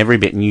freeze frame every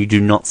bit and you do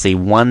not see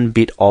one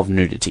bit of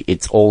nudity.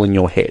 It's all in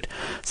your head.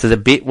 So the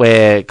bit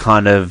where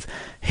kind of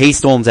he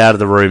storms out of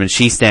the room and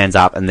she stands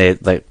up and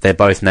they're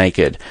both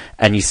naked,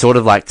 and you sort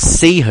of like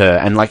see her,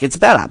 and like it's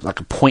about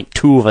like a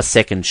 0.2 of a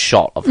second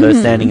shot of her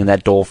standing in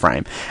that door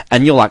frame,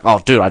 and you're like, oh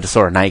dude, I just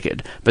saw her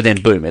naked, but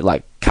then boom, it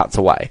like cuts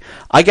away.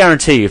 I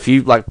guarantee you, if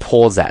you like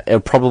pause that,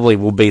 it probably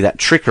will be that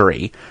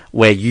trickery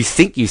where you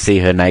think you see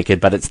her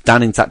naked, but it's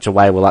done in such a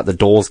way where like the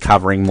door's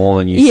covering more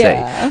than you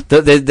see.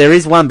 There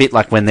is one bit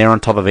like when they're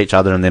on top of each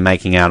other and they're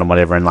making out and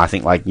whatever, and I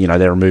think like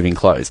they're removing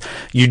clothes.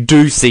 You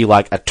do see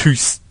like a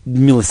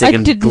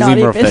 2-millisecond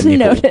glimmer of her nipple.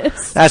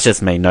 Notice. That's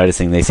just me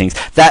noticing these things.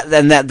 That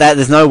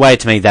there's no way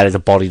to me that is a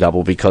body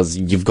double, because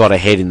you've got a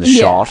head in the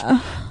shot,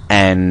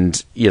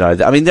 and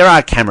I mean there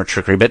are camera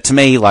trickery, but to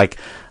me, like,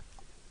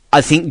 I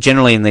think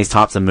generally in these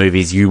types of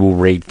movies you will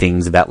read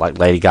things about like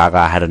Lady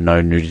Gaga had a no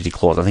nudity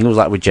clause. I think it was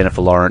like with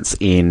Jennifer Lawrence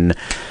in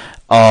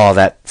Oh,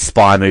 that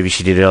spy movie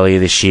she did earlier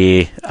this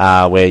year,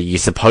 where you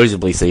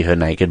supposedly see her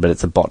naked, but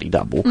it's a body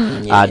double.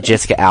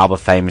 Jessica Alba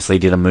famously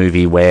did a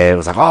movie where it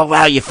was like, oh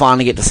wow, you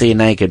finally get to see her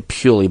naked,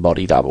 purely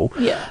body double.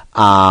 Yeah.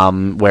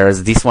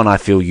 Whereas this one I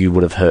feel you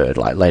would have heard,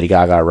 like Lady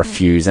Gaga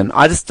Refuse, and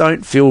I just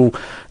don't feel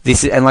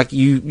this, and like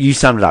you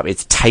summed it up,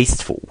 it's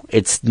tasteful.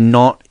 It's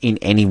not in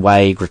any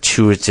way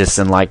gratuitous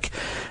and like,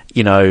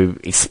 you know,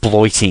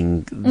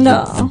 exploiting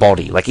the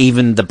body. Like,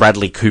 even the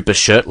Bradley Cooper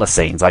shirtless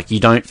scenes, like,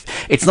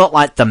 it's not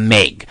like The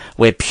Meg,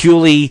 where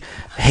purely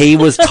he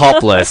was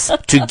topless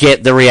to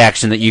get the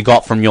reaction that you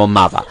got from your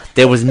mother.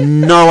 There was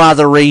no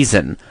other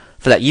reason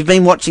for that. You've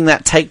been watching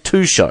that Take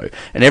Two show,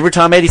 and every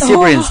time Eddie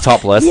Cibrian's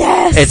topless,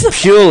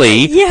 it's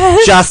purely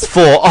just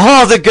for,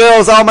 the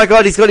girls, oh my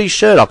god, he's got his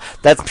shirt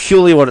off. That's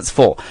purely what it's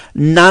for.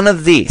 None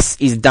of this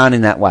is done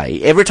in that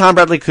way. Every time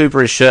Bradley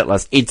Cooper is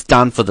shirtless, it's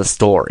done for the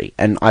story,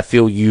 and I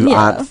feel you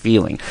aren't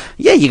feeling.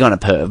 Yeah, you're gonna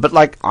perv, but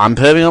like, I'm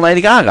perving on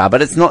Lady Gaga,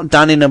 but it's not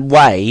done in a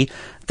way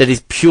that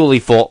is purely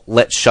for,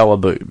 let's show her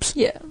boobs.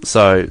 Yeah.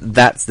 So,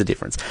 that's the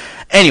difference.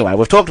 Anyway,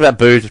 we've talked about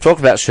boobs, we've talked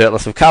about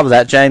shirtless, we've covered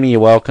that. Jamie, you're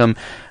welcome.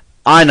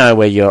 I know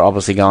where you're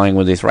obviously going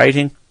with this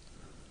rating.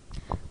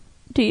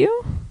 Do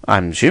you?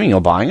 I'm assuming you're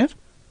buying it.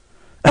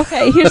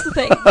 Okay, here's the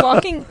thing.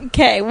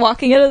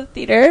 Walking out of the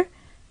theater,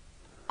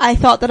 I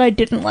thought that I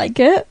didn't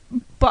like it,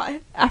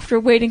 but after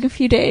waiting a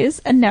few days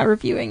and now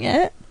reviewing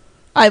it,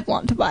 I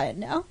want to buy it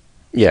now.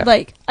 Yeah.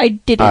 Like, I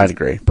didn't I'd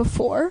agree.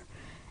 before.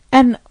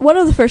 And one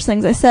of the first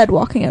things I said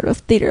walking out of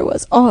the theater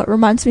was, it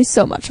reminds me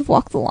so much of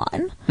Walk the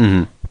Line.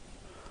 Mm-hmm.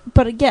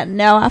 But again,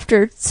 now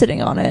after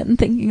sitting on it and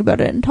thinking about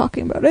it and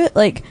talking about it,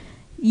 like,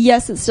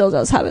 yes, it still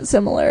does have its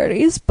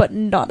similarities, but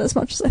not as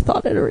much as I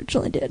thought it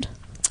originally did.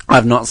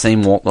 I've not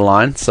seen Walk the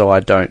Line, so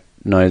I don't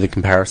know the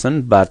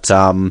comparison, but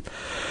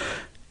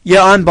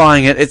yeah, I'm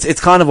buying it.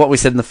 It's kind of what we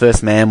said in the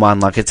First Man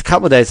one, like, it's a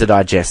couple of days to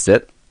digest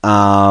it. You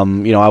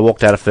know, I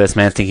walked out of First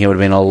Man thinking it would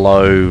have been a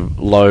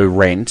low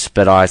rent,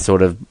 but I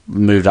sort of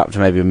moved up to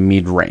maybe a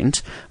mid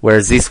rent,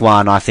 whereas this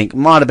one I think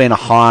might have been a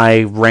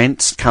high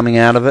rent coming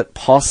out of it,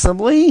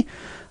 possibly.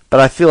 But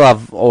I feel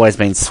I've always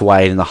been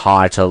swayed in the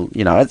high to,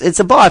 you know,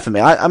 it's a buy for me.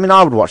 I mean,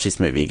 I would watch this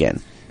movie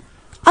again.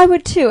 I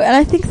would too, and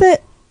I think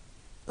that,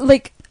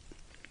 like,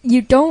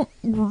 you don't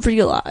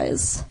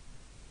realize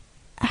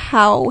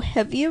how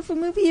heavy of a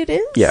movie it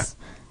is. Yeah.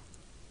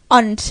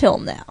 Until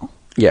now.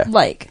 Yeah.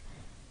 Like,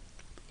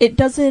 it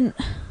doesn't...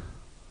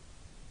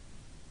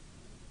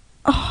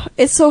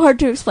 it's so hard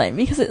to explain,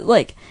 because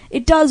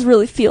it does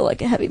really feel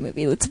like a heavy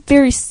movie. It's a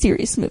very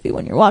serious movie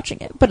when you're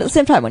watching it, but at the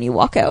same time, when you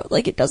walk out,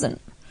 like, it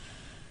doesn't...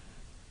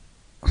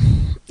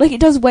 Like, it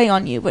does weigh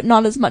on you, but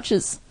not as much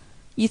as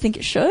you think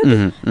it should.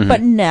 Mm-hmm, mm-hmm.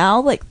 But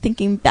now, like,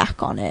 thinking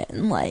back on it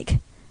and, like,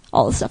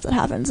 all the stuff that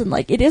happens, and,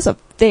 like, it is a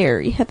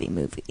very heavy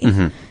movie.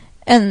 Mm-hmm.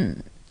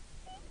 And,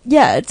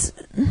 yeah, it's...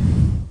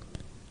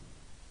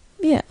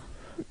 Yeah.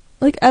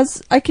 Like,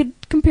 as I could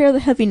compare the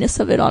heaviness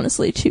of it,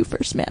 honestly, to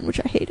First Man,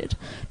 which I hated.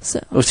 So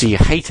you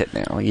hate it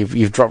now.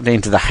 You've dropped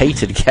into the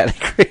hated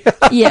category.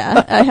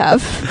 Yeah, I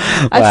have.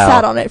 I've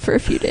sat on it for a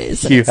few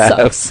days, and you it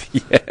have, sucks.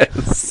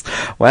 yes.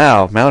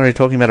 Wow, Mallory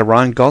talking about a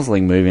Ryan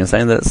Gosling movie and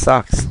saying that it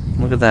sucks.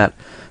 Look at that.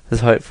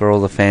 There's hope for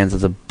all the fans of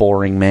the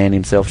boring man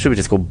himself. Should we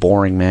just call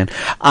Boring Man?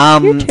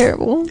 You're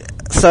terrible.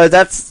 So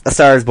that's A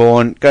Star Is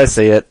Born. Go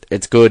see it.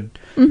 It's good.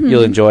 Mm-hmm.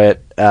 You'll enjoy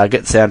it. Get the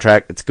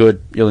soundtrack. It's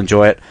good. You'll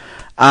enjoy it.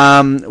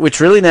 Which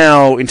really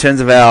now, in terms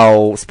of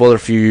our spoiler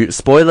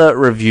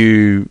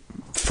review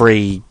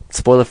free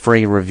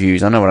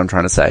reviews, I know what I'm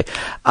trying to say.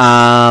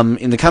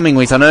 In the coming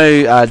weeks, I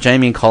know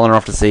Jamie and Colin are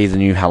off to see the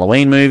new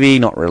Halloween movie,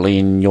 not really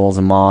in yours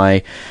and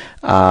my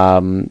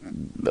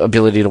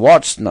ability to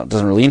watch.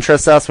 Doesn't really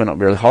interest us. We're not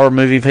really horror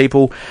movie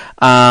people.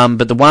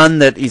 But the one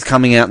that is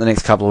coming out in the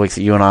next couple of weeks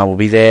that you and I will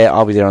be there,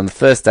 I'll be there on the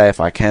first day if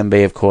I can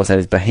be, of course, that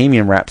is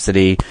Bohemian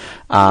Rhapsody.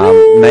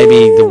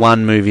 Maybe the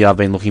one movie I've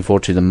been looking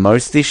forward to the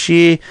most this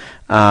year.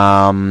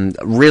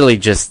 Really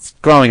just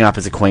growing up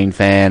as a Queen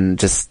fan,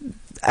 just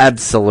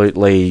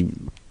absolutely,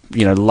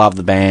 you know, love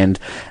the band,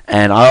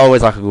 and I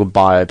always like a good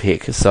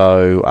biopic,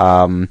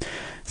 so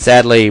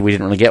sadly we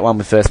didn't really get one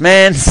with First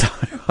Man, so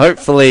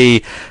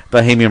hopefully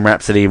Bohemian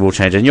Rhapsody will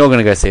change, and you're going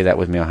to go see that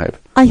with me, I hope.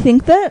 I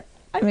think that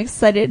I'm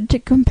excited to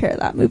compare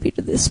that movie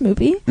to this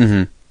movie.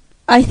 Mm-hmm.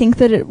 I think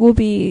that it will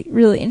be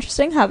really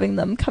interesting having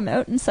them come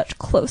out in such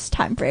close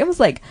time frames.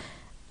 Like,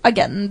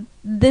 again,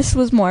 this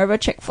was more of a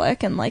chick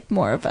flick and, like,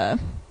 more of a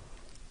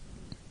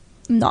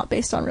not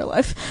based on real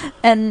life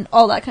and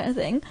all that kind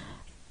of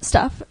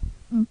stuff.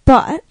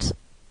 But,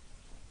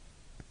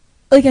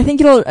 like, I think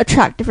it'll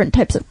attract different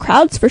types of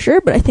crowds for sure,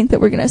 but I think that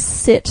we're going to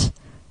sit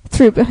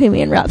through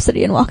Bohemian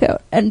Rhapsody and walk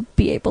out and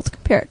be able to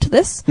compare it to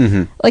this.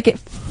 Mm-hmm. Like, it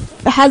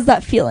has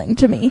that feeling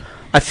to me.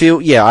 I feel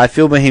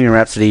Bohemian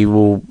Rhapsody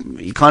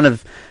it kind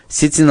of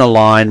sits in the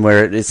line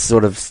where it's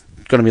sort of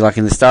going to be like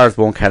in the Star Is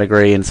Born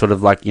category, and sort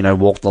of like, you know,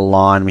 Walk the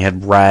Line. We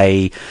had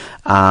Ray.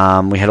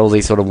 We had all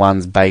these sort of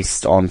ones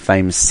based on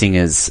famous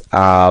singers.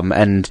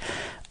 And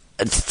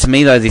to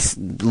me, though, this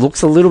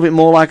looks a little bit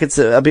more like it's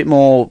a bit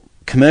more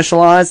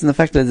commercialized, and the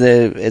fact that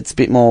it's a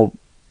bit more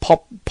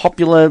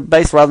popular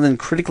based rather than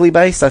critically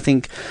based. I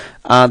think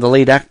the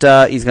lead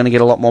actor is going to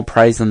get a lot more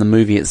praise than the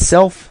movie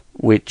itself,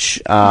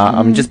 which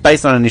just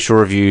based on initial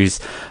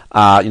reviews.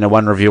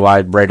 One review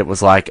I read, it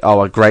was like,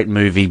 a great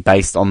movie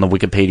based on the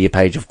Wikipedia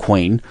page of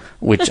Queen,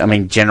 which, I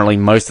mean, generally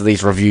most of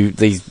these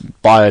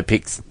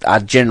biopics are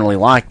generally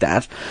like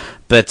that.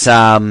 But,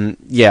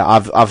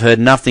 I've heard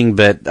nothing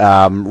but,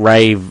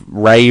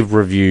 rave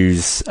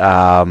reviews,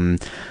 by,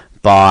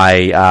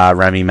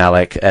 Rami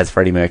Malek as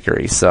Freddie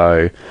Mercury.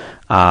 So,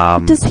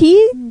 does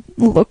he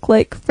look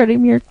like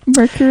Freddie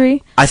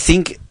Mercury? I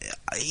think,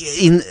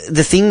 in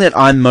the thing that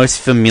I'm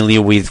most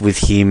familiar with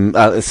him,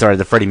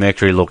 the Freddie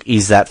Mercury look,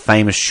 is that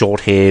famous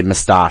short hair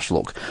moustache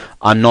look.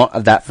 I'm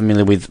not that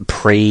familiar with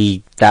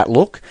that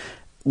look.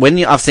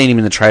 When I've seen him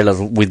in the trailers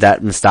with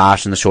that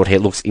moustache and the short hair,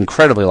 it looks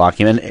incredibly like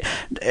him. And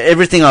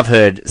everything I've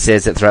heard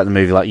says that throughout the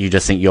movie, like, you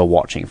just think you're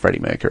watching Freddie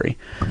Mercury.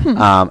 And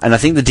I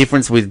think the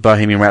difference with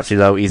Bohemian Rhapsody,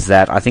 though, is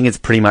that I think it's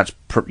pretty much,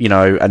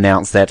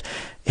 announced that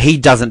he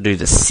doesn't do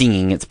the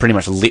singing. It's pretty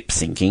much lip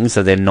syncing,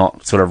 so they're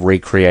not sort of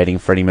recreating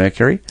Freddie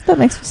Mercury. That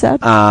makes me sad.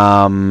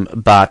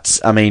 But,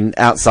 I mean,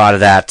 outside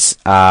of that,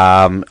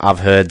 I've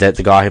heard that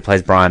the guy who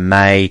plays Brian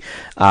May,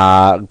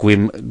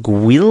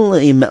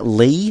 Gwilym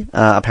Lee,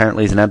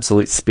 apparently is an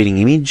absolute spitting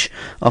image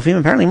of him.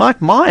 Apparently Mike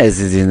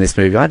Myers is in this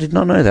movie. I did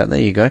not know that. There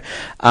you go.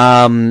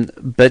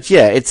 But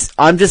yeah,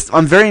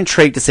 I'm very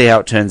intrigued to see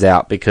how it turns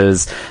out,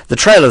 because the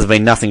trailers have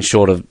been nothing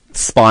short of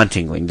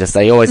spine-tingling.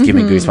 They always give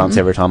me goosebumps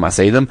every time I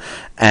see them.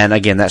 And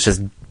again, that's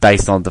just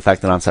based on the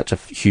fact that I'm such a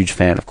huge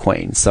fan of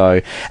Queen.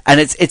 So, and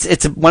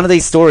it's one of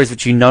these stories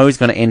which is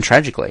going to end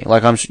tragically.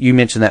 Like, you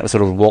mentioned that was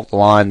sort of Walk the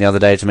Line the other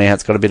day to me.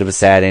 It's got a bit of a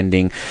sad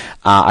ending.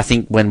 I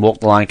think when Walk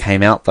the Line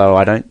came out, though,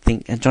 I don't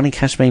think Johnny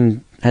Cash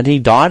had he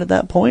died at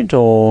that point,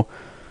 or?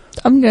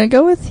 I'm gonna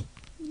go with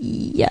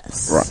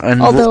yes.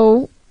 Right.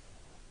 Although,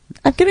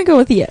 I'm gonna go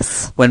with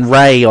yes. When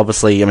Ray,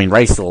 obviously, I mean,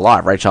 Ray's still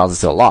alive. Ray Charles is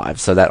still alive,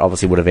 so that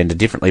obviously would have ended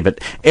differently. But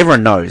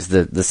everyone knows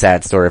the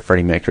sad story of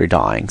Freddie Mercury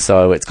dying,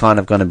 so it's kind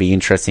of going to be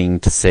interesting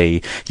to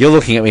see. You're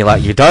looking at me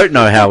like you don't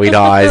know how he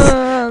dies.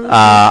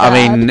 I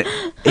mean,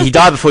 he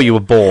died before you were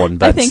born.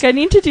 But I think I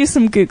need to do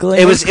some Googling.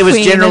 It was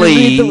generally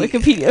and read the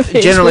Wikipedia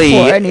page generally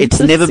before I need it's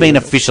to never been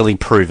it. officially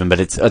proven, but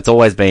it's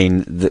always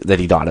been that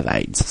he died of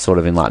AIDS, sort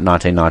of in like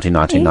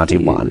 1990,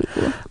 1991.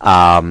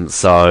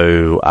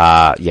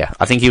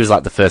 I think he was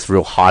like the first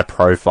real high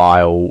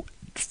profile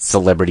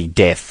celebrity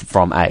death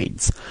from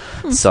AIDS.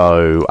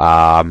 So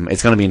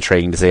it's going to be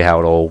intriguing to see how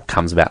it all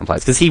comes about in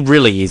place, because he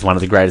really is one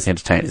of the greatest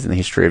entertainers in the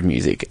history of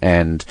music.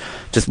 And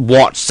just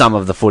watch some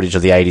of the footage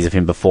of the 80s of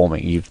him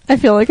performing. I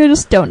feel like I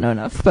just don't know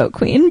enough about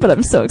Queen, but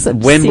I'm so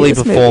excited Wembley to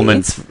see this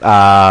performance,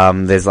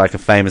 there's like a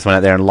famous one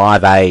out there in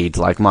Live Aid.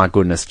 Like, my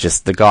goodness,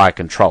 just the guy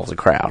controls a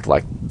crowd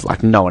like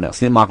no one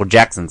else. Michael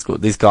Jackson's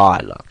good. This guy,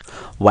 like,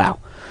 wow.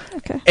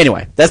 Okay.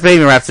 Anyway, that's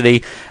Bohemian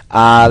Rhapsody.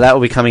 That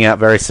will be coming out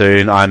very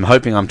soon. I'm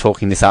hoping I'm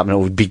talking this up and it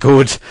would be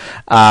good.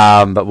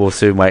 But we'll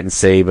soon wait and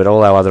see. But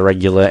all our other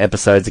regular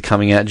episodes are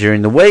coming out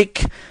during the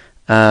week.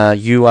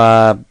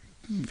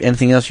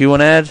 Anything else you want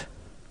to add?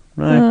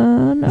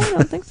 No, I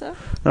don't think so.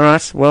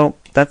 Alright, well,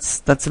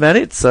 that's about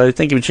it. So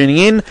thank you for tuning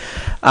in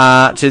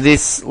to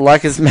this.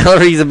 Lycus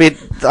Mallory's a bit,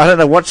 I don't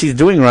know what she's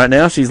doing right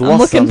now. She's lost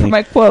looking something. for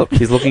my quote.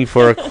 She's looking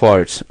for a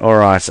quote.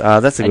 Alright,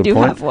 that's a good point.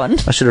 I do have one.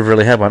 I should have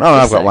really had one. Oh,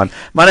 I've got one.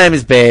 My name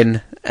is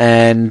Ben,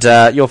 and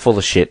you're full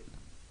of shit.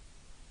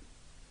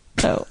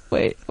 Oh,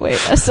 wait,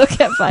 I still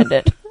can't find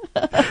it. Do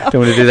you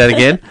want to do that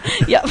again?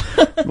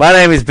 Yep. My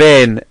name is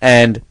Ben,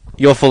 and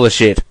you're full of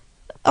shit.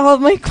 Oh,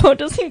 my quote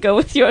doesn't go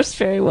with yours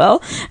very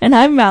well. And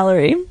I'm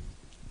Mallory.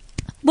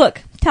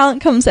 Look,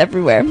 talent comes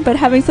everywhere, but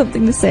having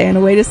something to say and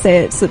a way to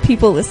say it so that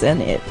people listen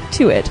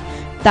to it,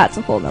 that's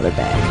a whole nother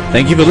bag.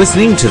 Thank you for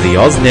listening to the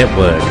Oz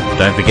Network.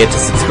 Don't forget to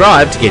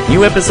subscribe to get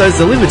new episodes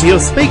delivered to your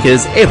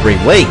speakers every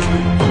week.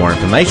 For more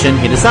information,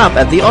 hit us up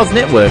at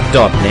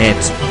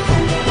theoznetwork.net.